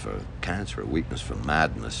weakness for cancer, a weakness for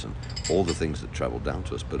madness, and all the things that travel down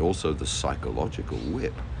to us, but also the psychological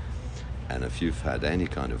whip. And if you've had any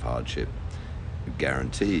kind of hardship,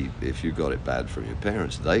 guarantee if you got it bad from your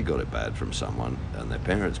parents, they got it bad from someone, and their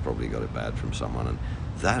parents probably got it bad from someone, and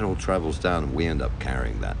that all travels down, and we end up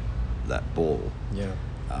carrying that ball. Yeah.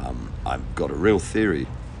 I've got a real theory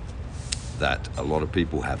that a lot of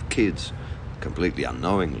people have kids completely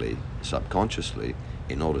unknowingly, subconsciously,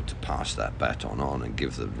 in order to pass that baton on and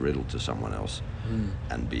give the riddle to someone else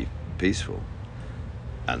and be peaceful.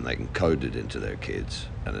 And they can code it into their kids,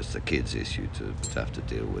 and it's the kids' issue to have to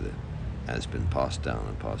deal with it. And it's been passed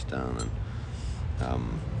down,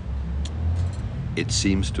 and it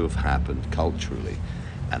seems to have happened culturally,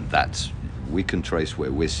 and we can trace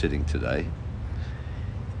where we're sitting today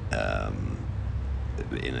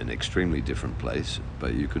in an extremely different place,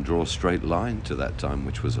 but you can draw a straight line to that time,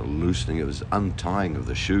 which was a loosening, it was untying of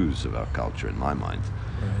the shoes of our culture in my mind.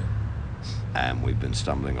 Right. And we've been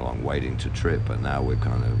stumbling along waiting to trip, and now we're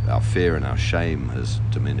our fear and our shame has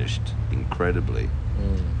diminished incredibly.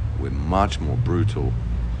 We're much more brutal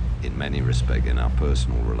in many respects in our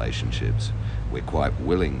personal relationships. We're quite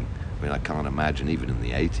willing, I can't imagine even in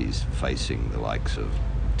the 80s facing the likes of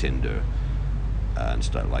Tinder and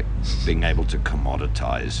stuff, like being able to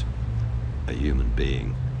commoditize a human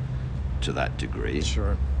being to that degree.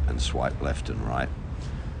 Sure. And swipe left and right.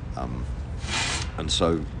 And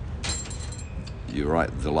so you're right,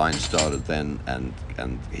 the line started then,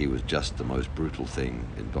 and he was just the most brutal thing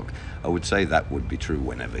in book. I would say that would be true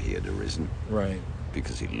whenever he had arisen. Right.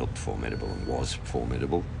 Because he looked formidable and was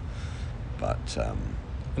formidable. But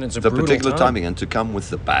and it's a the brutal particular time. timing, and to come with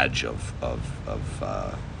the badge of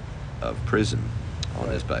prison on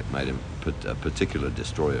his back made him a particular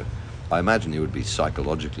destroyer. I imagine he would be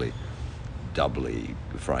psychologically doubly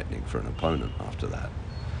frightening for an opponent after that.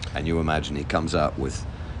 And you imagine he comes out with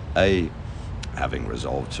A, having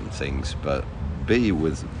resolved some things, but B,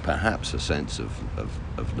 with perhaps a sense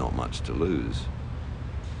of not much to lose.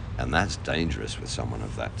 And that's dangerous with someone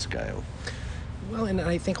of that scale. Well, and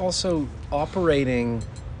I think also operating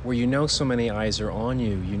where you know so many eyes are on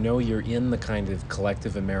you, you know you're in the kind of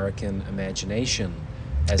collective American imagination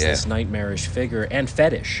as this nightmarish figure, and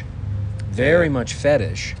fetish, very much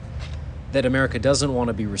fetish, that America doesn't want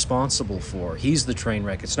to be responsible for. He's the train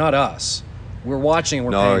wreck. It's not us. We're watching.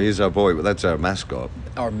 No, he's our boy, but that's our mascot.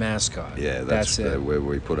 Our mascot. Yeah, that's it. Where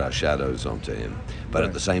we put our shadows onto him. But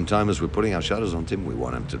at the same time as we're putting our shadows onto him, we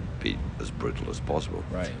want him to be as brutal as possible.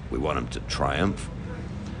 Right. We want him to triumph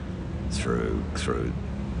through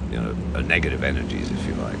negative energies, if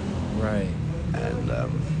you like. Right. And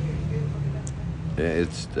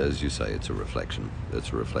it's, as you say, it's a reflection.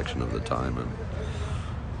 It's a reflection of the time, and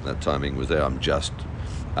that timing was there.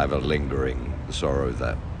 I have a lingering sorrow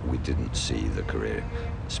that we didn't see the career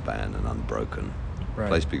span and unbroken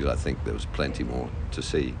place, because I think there was plenty more to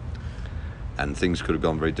see, and things could have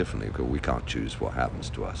gone very differently, because we can't choose what happens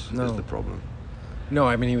to us. No. Is the problem. No,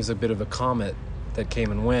 I mean, he was a bit of a comet that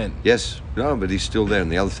came and went. Yes, no, but he's still there.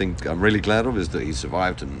 And the other thing I'm really glad of is that he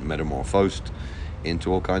survived and metamorphosed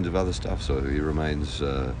into all kinds of other stuff. So he remains,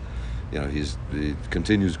 he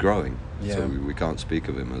continues growing. Yeah. So we can't speak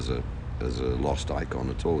of him as a lost icon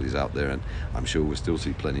at all. He's out there, and I'm sure we'll still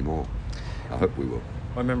see plenty more. I hope we will.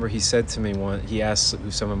 I remember he said to me he asked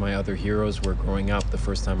who some of my other heroes were growing up the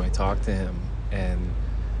first time I talked to him, and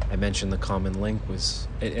I mentioned the common link was,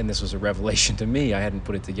 and this was a revelation to me, I hadn't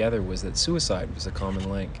put it together, was that suicide was a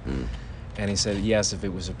common link. And he said, yes, if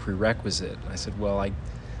it was a prerequisite. I said, well, I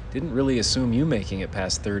didn't really assume you making it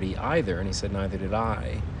past 30 either. And he said, neither did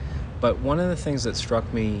I. But one of the things that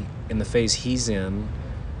struck me in the phase he's in,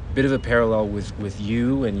 a bit of a parallel with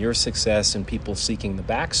you and your success and people seeking the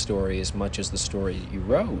backstory as much as the story that you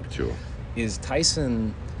wrote, Sure. is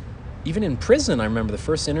Tyson, even in prison, I remember the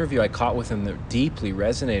first interview I caught with him that deeply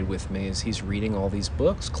resonated with me is he's reading all these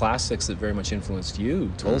books, classics that very much influenced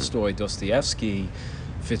you, Tolstoy, Dostoevsky,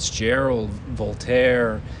 Fitzgerald,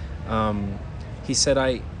 Voltaire. He said,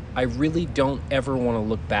 I really don't ever want to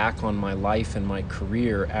look back on my life and my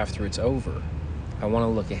career after it's over. I want to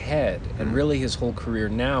look ahead. And really his whole career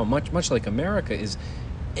now, much like America, is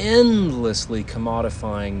endlessly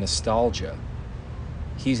commodifying nostalgia.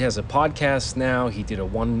 He has a podcast now. He did a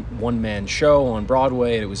one-man show on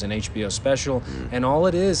Broadway. It was an HBO special. And all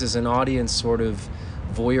it is an audience sort of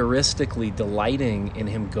voyeuristically delighting in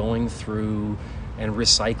him going through and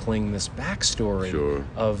recycling this backstory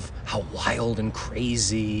of how wild and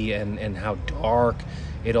crazy and how dark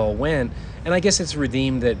it all went. And I guess it's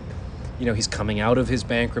redeemed that he's coming out of his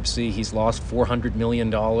bankruptcy. He's lost $400 million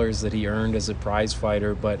that he earned as a prize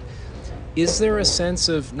fighter. But is there a sense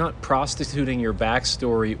of not prostituting your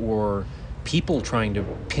backstory or people trying to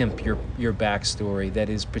pimp your backstory that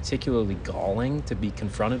is particularly galling to be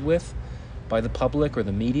confronted with by the public or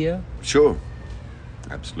the media? Sure,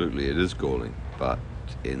 absolutely, it is galling, but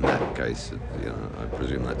in that case, I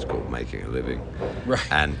presume that's called making a living.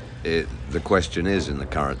 Right. And the question is, in the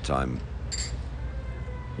current time,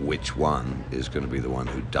 which one is going to be the one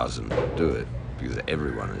who doesn't do it? Because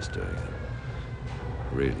everyone is doing it,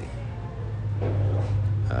 really.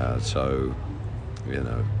 So,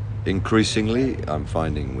 increasingly, I'm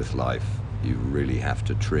finding with life, you really have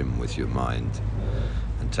to trim with your mind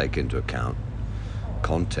and take into account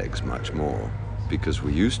context much more, because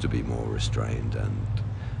we used to be more restrained, and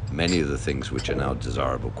many of the things which are now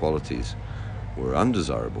desirable qualities were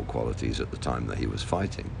undesirable qualities at the time that he was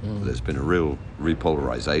fighting. There's been a real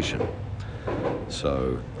repolarization.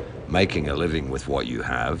 So making a living with what you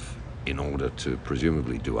have in order to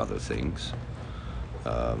presumably do other things,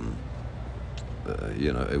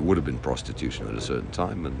 it would have been prostitution at a certain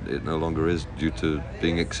time, and it no longer is due to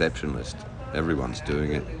being exceptionalist. Everyone's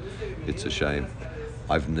doing it. It's a shame.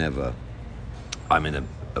 I'm in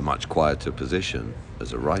a much quieter position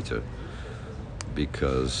as a writer,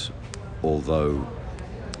 because although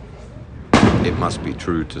it must be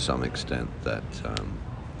true to some extent that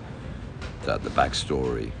the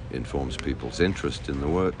backstory informs people's interest in the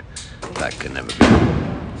work, that can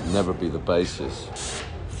never be the basis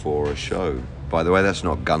for a show. By the way, that's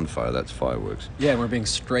not gunfire, that's fireworks. Yeah, we're being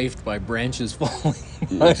strafed by branches falling.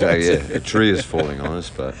 Exactly, yeah. A tree is falling on us,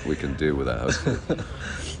 but we can deal with that, hopefully.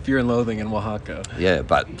 Fear and Loathing in Oaxaca. Yeah,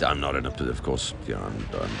 but I'm not of course,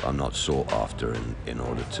 I'm not sought after in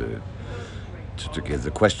order to give.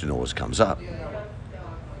 The question always comes up,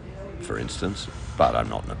 for instance, but I'm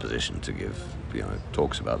not in a position to give,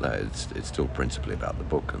 talks about that. It's still principally about the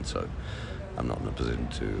book, and so I'm not in a position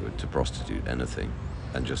to prostitute anything,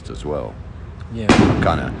 and just as well. Yeah.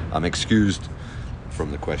 I'm excused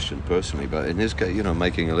from the question personally, but in his case,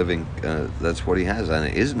 making a living, that's what he has, and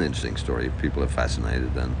it is an interesting story. People are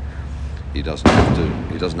fascinated, and he doesn't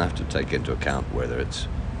have to take into account whether it's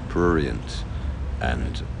prurient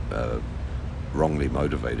and wrongly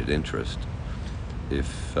motivated interest.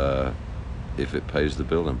 If it pays the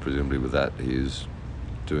bill, and presumably with that he's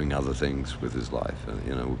doing other things with his life,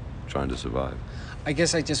 and trying to survive. I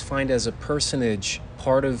guess I just find, as a personage,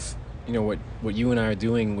 part of what you and I are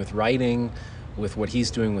doing with writing, with what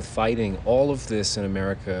he's doing with fighting, all of this in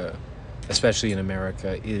America, especially in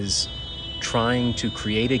America, is trying to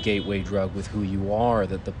create a gateway drug with who you are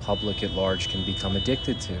that the public at large can become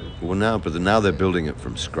addicted to. Well, now they're building it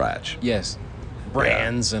from scratch. Yes.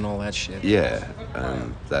 Brands and all that shit. Yeah,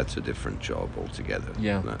 and that's a different job altogether.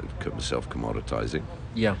 Yeah. Self-commoditizing.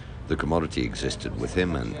 Yeah. The commodity existed with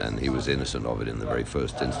him, and he was innocent of it in the very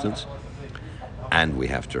first instance. And we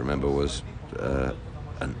have to remember, was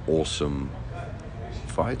an awesome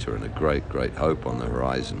fighter and a great hope on the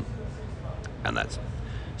horizon. And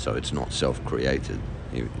so it's not self-created.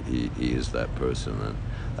 He is that person, and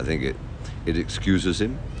I think it excuses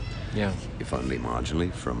him, if only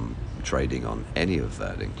marginally, from trading on any of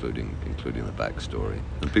that, including the backstory.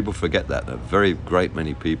 And people forget that. A very great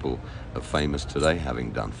many people are famous today,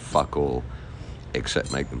 having done fuck all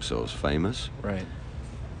except make themselves famous. Right.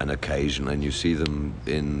 And occasionally, and you see them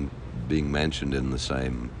being mentioned in the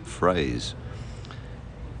same phrase.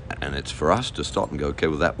 And it's for us to stop and go, okay,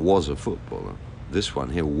 well, that was a footballer. This one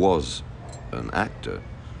here was an actor.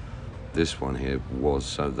 This one here was,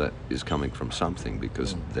 so that is coming from something,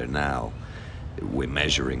 because we're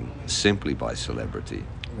measuring simply by celebrity.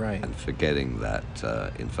 Right. And forgetting that,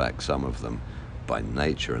 in fact, some of them, by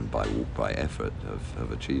nature and by effort,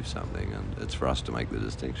 have achieved something, and it's for us to make the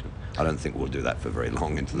distinction. I don't think we'll do that for very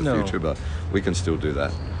long into the future, but we can still do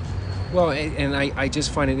that. Well, and I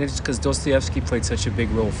just find it interesting because Dostoevsky played such a big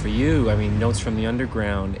role for you. I mean, Notes from the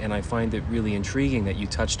Underground, and I find it really intriguing that you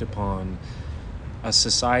touched upon a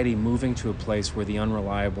society moving to a place where the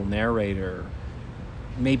unreliable narrator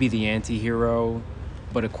may be the anti-hero,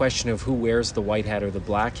 but a question of who wears the white hat or the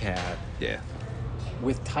black hat. Yeah.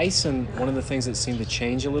 With Tyson, one of the things that seemed to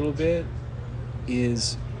change a little bit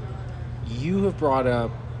is you have brought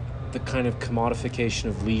up the kind of commodification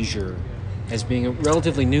of leisure as being a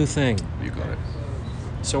relatively new thing. You got it.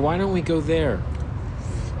 So why don't we go there?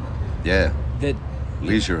 Yeah. That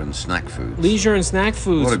leisure and snack foods. Leisure and snack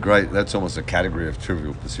foods. That's almost a category of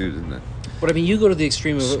Trivial Pursuit, isn't it? But I mean, you go to the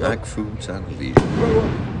extreme of snack foods and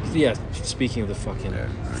leisure. Yeah, speaking of the fucking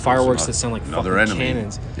fireworks that sound like fucking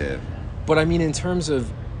cannons. Yeah. But I mean, in terms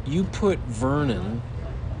of, you put Vernon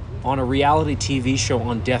on a reality TV show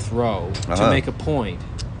on death row to make a point.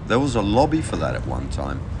 There was a lobby for that at one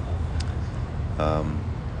time.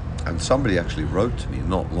 And somebody actually wrote to me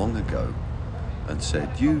not long ago and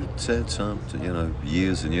said, you said something,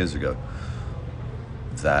 years and years ago,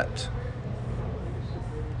 that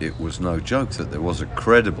it was no joke, that there was a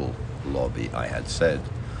credible lobby, I had said,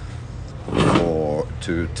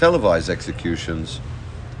 to televise executions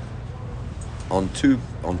on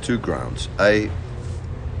two grounds. A,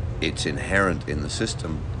 it's inherent in the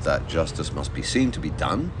system that justice must be seen to be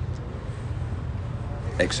done.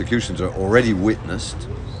 Executions are already witnessed,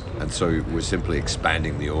 and so we're simply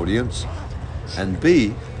expanding the audience. And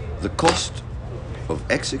B, the cost of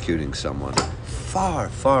executing someone far,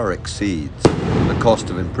 far exceeds the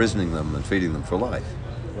cost of imprisoning them and feeding them for life.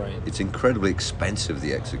 Right. It's incredibly expensive,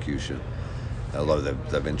 the execution, although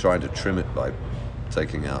they've been trying to trim it by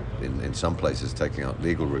taking out, in some places, taking out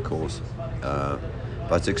legal recourse.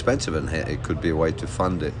 But it's expensive, and it could be a way to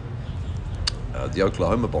fund it. The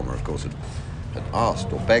Oklahoma bomber, of course, had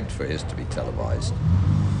asked or begged for his to be televised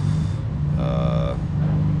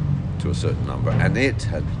to a certain number, and it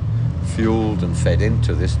had fueled and fed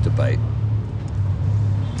into this debate,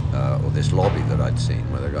 or this lobby that I'd seen,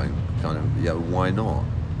 where they're going kind of, why not?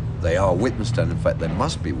 They are witnessed, and in fact they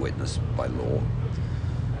must be witnessed by law,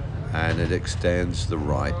 and it extends the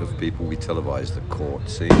right of people. We televise the court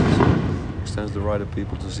scenes, extends the right of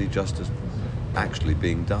people to see justice actually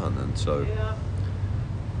being done. And so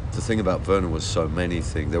the thing about Werner was so many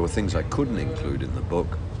things. There were things I couldn't include in the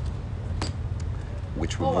book,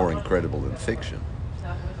 which were more incredible than fiction.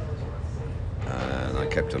 And I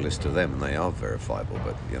kept a list of them, and they are verifiable.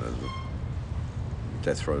 But the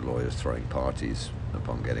death row lawyers throwing parties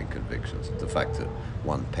upon getting convictions. The fact that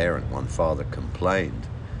one father complained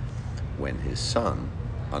when his son,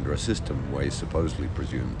 under a system where he's supposedly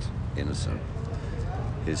presumed innocent,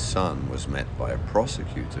 his son was met by a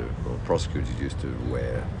prosecutor, or prosecutors used to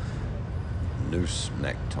wear noose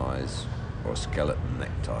neckties or skeleton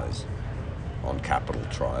neckties on capital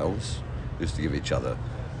trials, used to give each other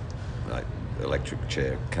like electric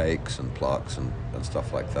chair cakes and plaques and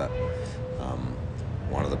stuff like that.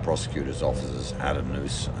 One of the prosecutor's officers had a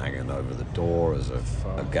noose hanging over the door as a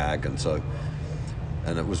gag, and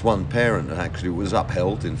it was one parent, and actually it was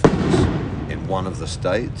upheld in one of the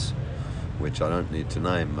states, which I don't need to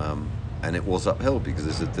name, and it was upheld because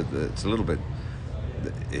it's a little bit,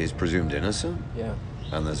 he's presumed innocent, yeah,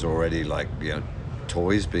 and there's already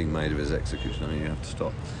toys being made of his execution. I mean, you have to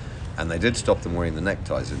stop. And they did stop them wearing the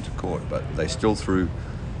neckties into court, but they still threw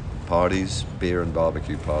parties, beer and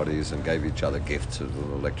barbecue parties, and gave each other gifts of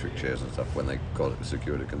electric chairs and stuff when they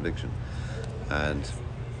secured a conviction. And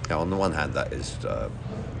on the one hand, that is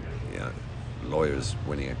lawyers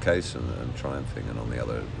winning a case and triumphing, and on the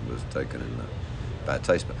other, it was taken in bad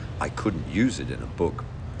taste. But I couldn't use it in a book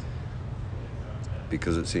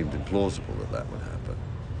because it seemed implausible that would happen.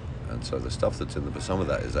 And so the stuff that's in the book, some of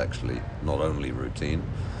that is actually not only routine.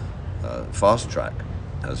 Fast track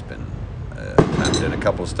has been happened in a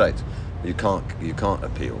couple of states. You can't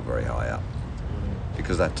appeal very high up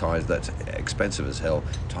because that's expensive as hell,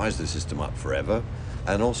 ties the system up forever,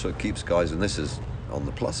 and also it keeps guys, and this is on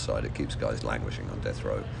the plus side, it keeps guys languishing on death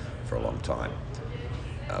row for a long time,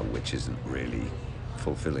 which isn't really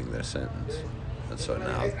fulfilling their sentence. And so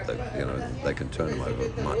now they can turn them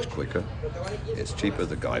over much quicker. It's cheaper.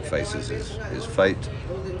 The guy faces his fate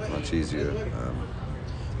much easier.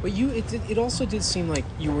 But it also did seem like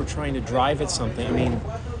you were trying to drive at something. I mean,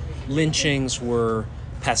 lynchings were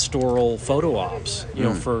pastoral photo ops,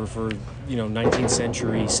 for 19th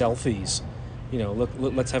century selfies.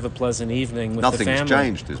 Let's have a pleasant evening with the family. Nothing's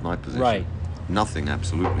changed, is my position. Right. Nothing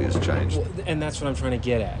absolutely has changed. Well, and that's what I'm trying to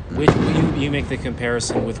get at. You make the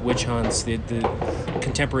comparison with witch hunts, the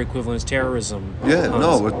contemporary equivalent is terrorism. Yeah,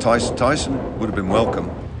 hunts. no, Tyson would have been welcome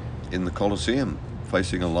in the Colosseum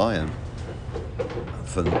facing a lion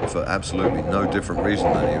for absolutely no different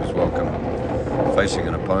reason than he was welcome facing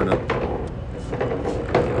an opponent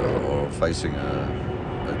or facing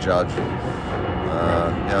a judge.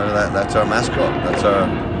 That's our mascot. That's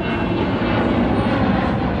our...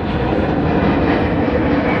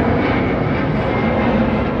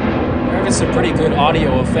 Some pretty good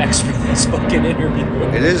audio effects for this fucking interview.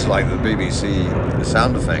 It is like the BBC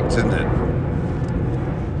sound effects, isn't it?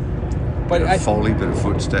 But Foley, bit of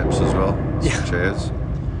footsteps as well. Yeah. Chairs.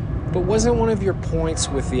 But wasn't one of your points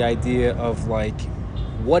with the idea of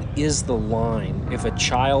what is the line if a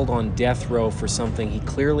child on death row for something he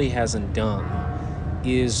clearly hasn't done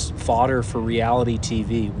is fodder for reality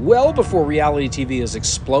TV? Well before reality TV has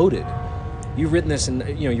exploded. You've written this,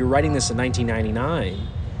 you're writing this in 1999.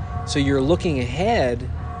 So you're looking ahead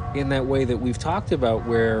in that way that we've talked about,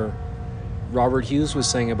 where Robert Hughes was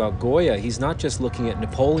saying about Goya. He's not just looking at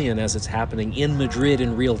Napoleon as it's happening in Madrid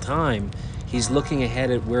in real time. He's looking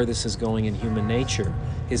ahead at where this is going in human nature.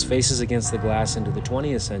 His face is against the glass into the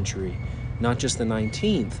 20th century, not just the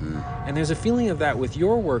 19th. And there's a feeling of that with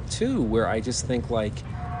your work too, where I just think like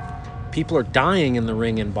people are dying in the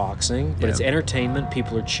ring in boxing, but it's entertainment,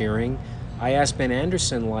 people are cheering. I asked Ben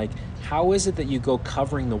Anderson, like, how is it that you go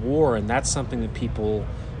covering the war, and that's something that people,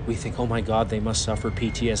 we think, oh my God, they must suffer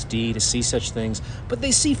PTSD to see such things. But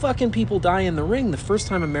they see fucking people die in the ring. The first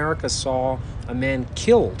time America saw a man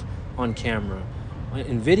killed on camera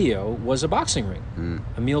in video was a boxing ring.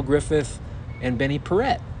 Emil Griffith and Benny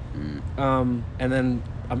Paret. And then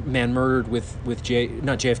a man murdered with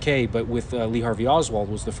not JFK, but with Lee Harvey Oswald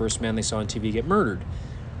was the first man they saw on TV get murdered.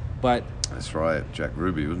 But That's right, Jack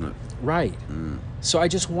Ruby, wasn't it? right. So I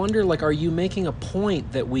just wonder, like, are you making a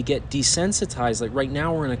point that we get desensitized? Like, right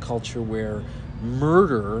now we're in a culture where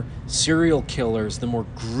murder, serial killers, the more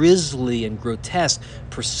grisly and grotesque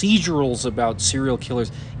procedurals about serial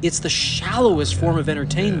killers, it's the shallowest form of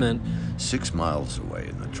entertainment. 6 miles away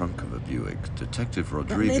in the trunk of a Buick, Detective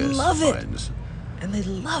Rodriguez love it. finds And they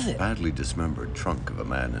love it. badly dismembered trunk of a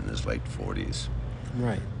man in his late 40s.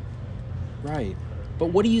 Right. Right. But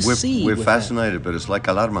what do you see? We're with fascinated, but it's like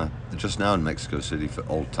Alarma. Just now in Mexico City, for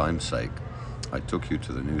old time's sake, I took you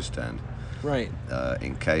to the newsstand. that? Right.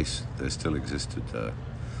 In case there still existed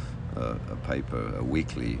a paper, a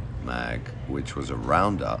weekly mag, which was a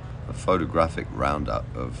roundup, a photographic roundup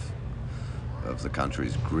of the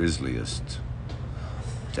country's grisliest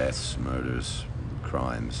deaths, murders,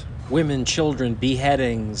 crimes. Women, children,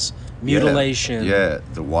 beheadings, mutilation. Yeah,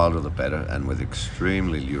 the wilder the better, and with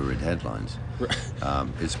extremely lurid headlines.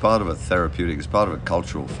 It's part of a therapeutic, it's part of a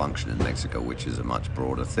cultural function in Mexico, which is a much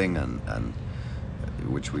broader thing, and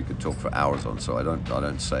which we could talk for hours on. So I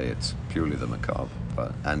don't say it's purely the macabre,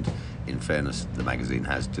 but, and in fairness, the magazine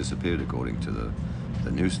has disappeared according to the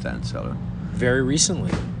newsstand seller. Very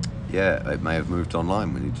recently. Yeah, it may have moved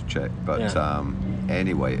online. We need to check. But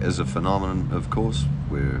anyway, as a phenomenon, of course,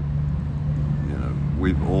 we've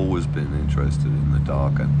always been interested in the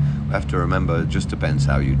dark, and we have to remember it just depends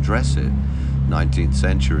how you dress it. 19th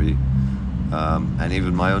century, and even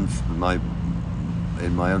in my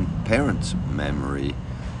own parents' memory,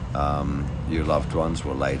 your loved ones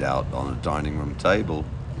were laid out on a dining room table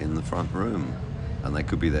in the front room, and they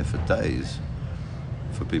could be there for days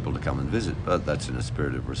for people to come and visit. But that's in a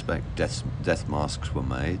spirit of respect. Death masks were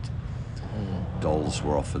made, dolls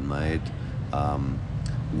were often made,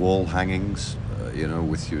 wall hangings,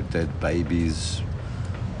 with your dead baby's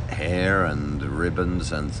hair and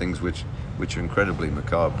ribbons and things which are incredibly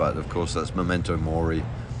macabre, but of course that's memento mori.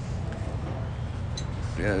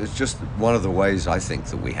 Yeah, it's just one of the ways I think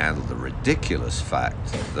that we handle the ridiculous fact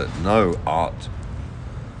that no art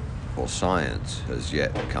or science has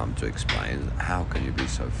yet come to explain how can you be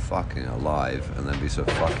so fucking alive and then be so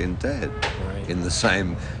fucking dead in the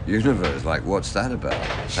same universe. Like, what's that about?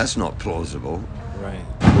 That's not plausible. Right.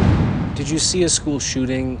 Did you see a school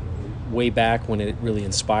shooting way back when it really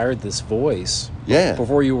inspired this voice? Yeah.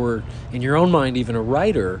 Before you were, in your own mind, even a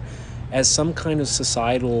writer, as some kind of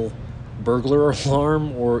societal burglar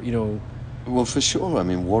alarm, or, Well, for sure. I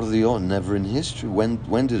mean, what are the odds? Never in history.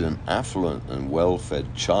 When did an affluent and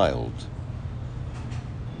well-fed child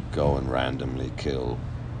go and randomly kill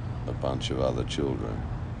a bunch of other children?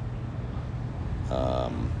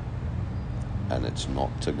 And it's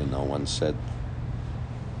not to be. No one said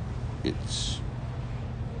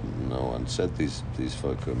these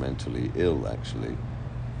folk are mentally ill, actually.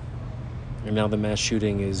 And now the mass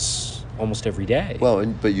shooting is almost every day. Well,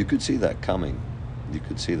 but you could see that coming.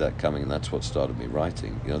 And that's what started me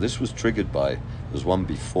writing. This was triggered by, there's one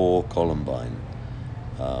before Columbine,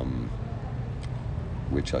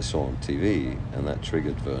 which I saw on TV, and that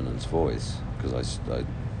triggered Vernon's voice, because I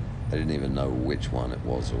didn't even know which one it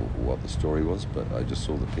was or what the story was, but I just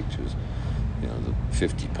saw the pictures, the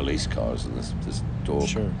 50 police cars and this dog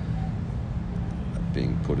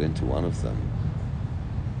being put into one of them.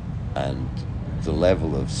 And the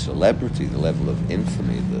level of celebrity, the level of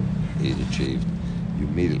infamy that he'd achieved, you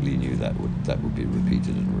immediately knew that would be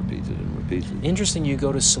repeated and repeated and repeated. Interesting you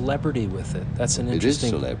go to celebrity with it. That's an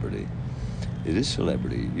interesting... It is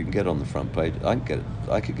celebrity. You can get on the front page. I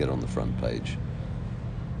could get on the front page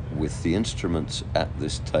with the instruments at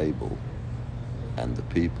this table and the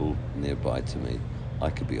people nearby to me. I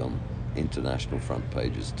could be on international front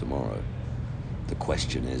pages tomorrow. The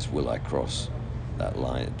question is, will I cross that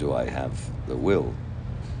line? Do I have the will?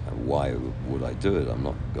 And why would I do it? I'm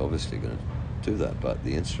not obviously going to do that, but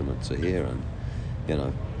the instruments are here, and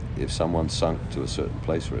if someone's sunk to a certain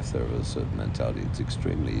place, or if they're of a certain mentality, it's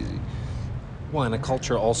extremely easy. Well, and a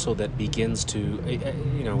culture also that begins to,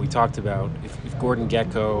 we talked about if Gordon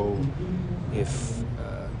Gekko, if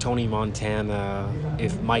Tony Montana,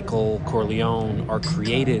 if Michael Corleone are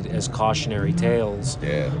created as cautionary tales,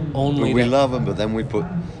 only we love them, but then we put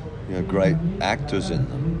great actors in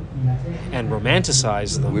them and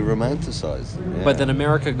romanticize them. We romanticize them. Yeah. But then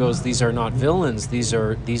America goes, these are not villains. These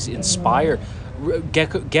inspire.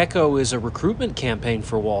 Gekko is a recruitment campaign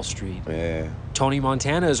for Wall Street. Yeah. Tony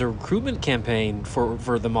Montana is a recruitment campaign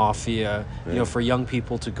for the mafia. Yeah. For young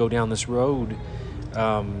people to go down this road.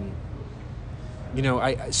 I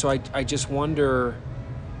just wonder.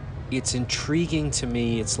 It's intriguing to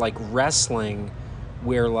me. It's like wrestling,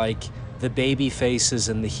 where like the baby faces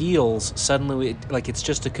and the heels suddenly it's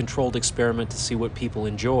just a controlled experiment to see what people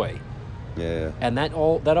enjoy. Yeah. And that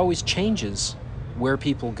always changes where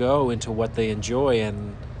people go into what they enjoy,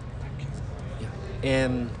 and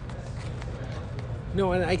I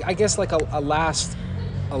guess like a last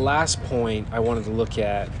point I wanted to look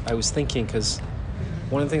at. I was thinking, because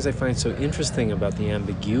one of the things I find so interesting about the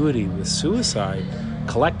ambiguity with suicide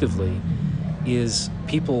collectively is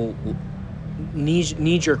people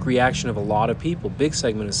knee-jerk reaction of a lot of people, big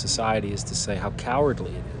segment of society, is to say how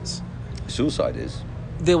cowardly it is. Suicide is.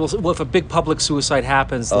 They will. Well, if a big public suicide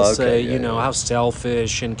happens, they'll say, how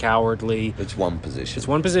selfish and cowardly. It's one position. It's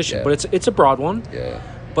one position, but it's a broad one. Yeah.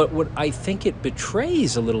 But what I think it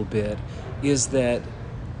betrays a little bit is that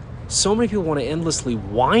so many people want to endlessly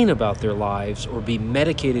whine about their lives or be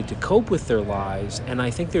medicated to cope with their lives, and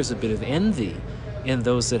I think there's a bit of envy in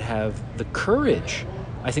those that have the courage,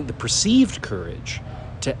 I think the perceived courage,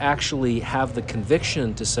 to actually have the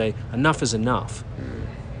conviction to say enough is enough.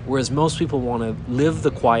 Whereas most people want to live the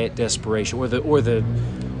quiet desperation or the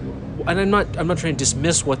and I'm not trying to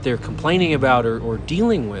dismiss what they're complaining about or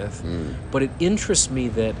dealing with, but it interests me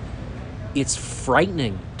that it's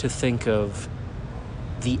frightening to think of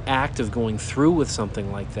the act of going through with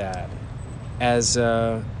something like that as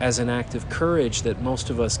an act of courage that most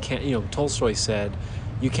of us can't. Tolstoy said,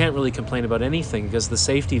 you can't really complain about anything because the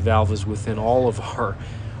safety valve is within all of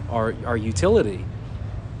our utility.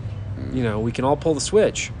 We can all pull the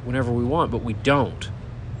switch whenever we want, but we don't,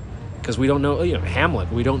 because we don't know.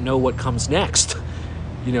 Hamlet. We don't know what comes next.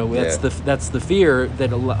 That's the fear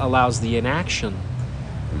that allows the inaction.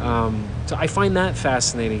 So I find that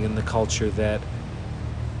fascinating in the culture, that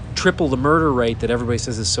triple the murder rate that everybody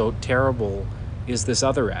says is so terrible is this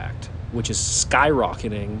other act, which is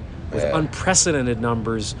skyrocketing with unprecedented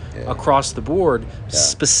numbers across the board,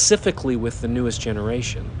 specifically with the newest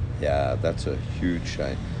generation. Yeah, that's a huge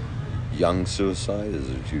shame. Young suicide is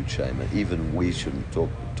a huge shame, and even we shouldn't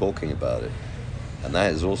talking about it. And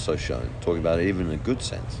that is also shown, talking about it even in a good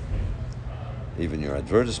sense. Even your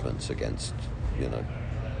advertisements against,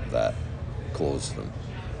 that cause them.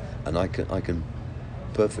 And I can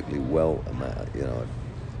perfectly well imagine,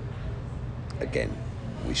 again,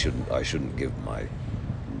 I shouldn't give my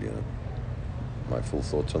full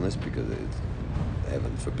thoughts on this, because it's,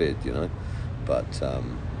 heaven forbid, but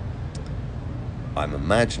I'm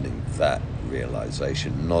imagining that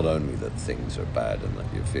realization, not only that things are bad and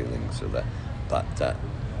that your feelings are that, but that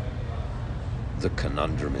the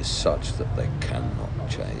conundrum is such that they cannot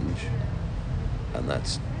change, and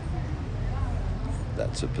that's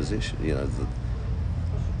a position,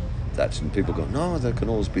 that's, and people go, no, there can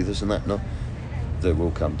always be this and that. No, there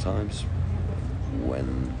will come times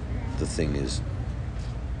when the thing is,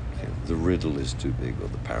 the riddle is too big, or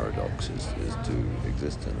the paradox is too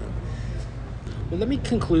existent. Well, let me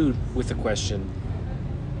conclude with a question.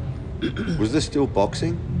 Was this still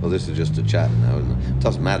boxing? Or this is just a chat now? It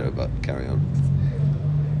doesn't matter, but carry on.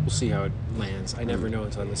 We'll see how it lands. I never know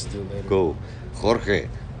until I listen to it later. Cool. Jorge,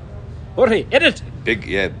 edit!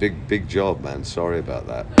 Big job, man. Sorry about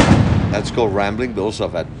that. That's called rambling, but also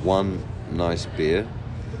I've had one nice beer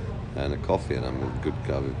and a coffee, and I'm in good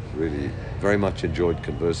cover. Really, very much enjoyed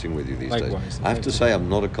conversing with you these days. I have to say, I'm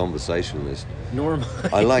not a conversationalist. Nor am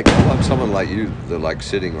I. I like someone like you that like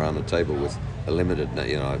sitting around a table with a limited,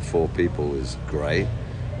 4 people is great,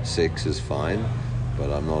 6 is fine,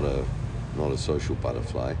 but I'm not a social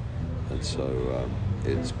butterfly, and so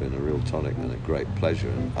it's been a real tonic and a great pleasure,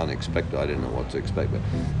 and unexpected. I didn't know what to expect, but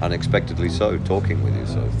unexpectedly so, talking with you.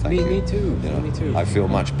 So thank you. Me too. Me too. I feel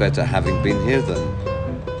much better having been here than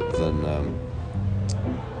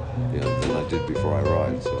I did before I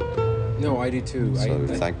arrived. So. No, I do too. So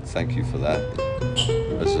thank you for that.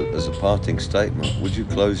 As a parting statement, would you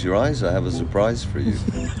close your eyes? I have a surprise for you.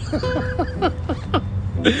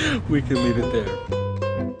 We can leave it there.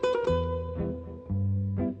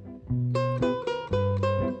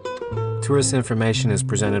 Tourist Information is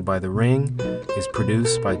presented by The Ring, is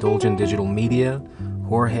produced by Dolgen Digital Media,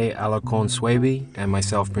 Jorge Alarcon Suebi, and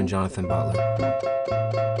myself, Bryn Jonathan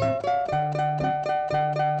Butler.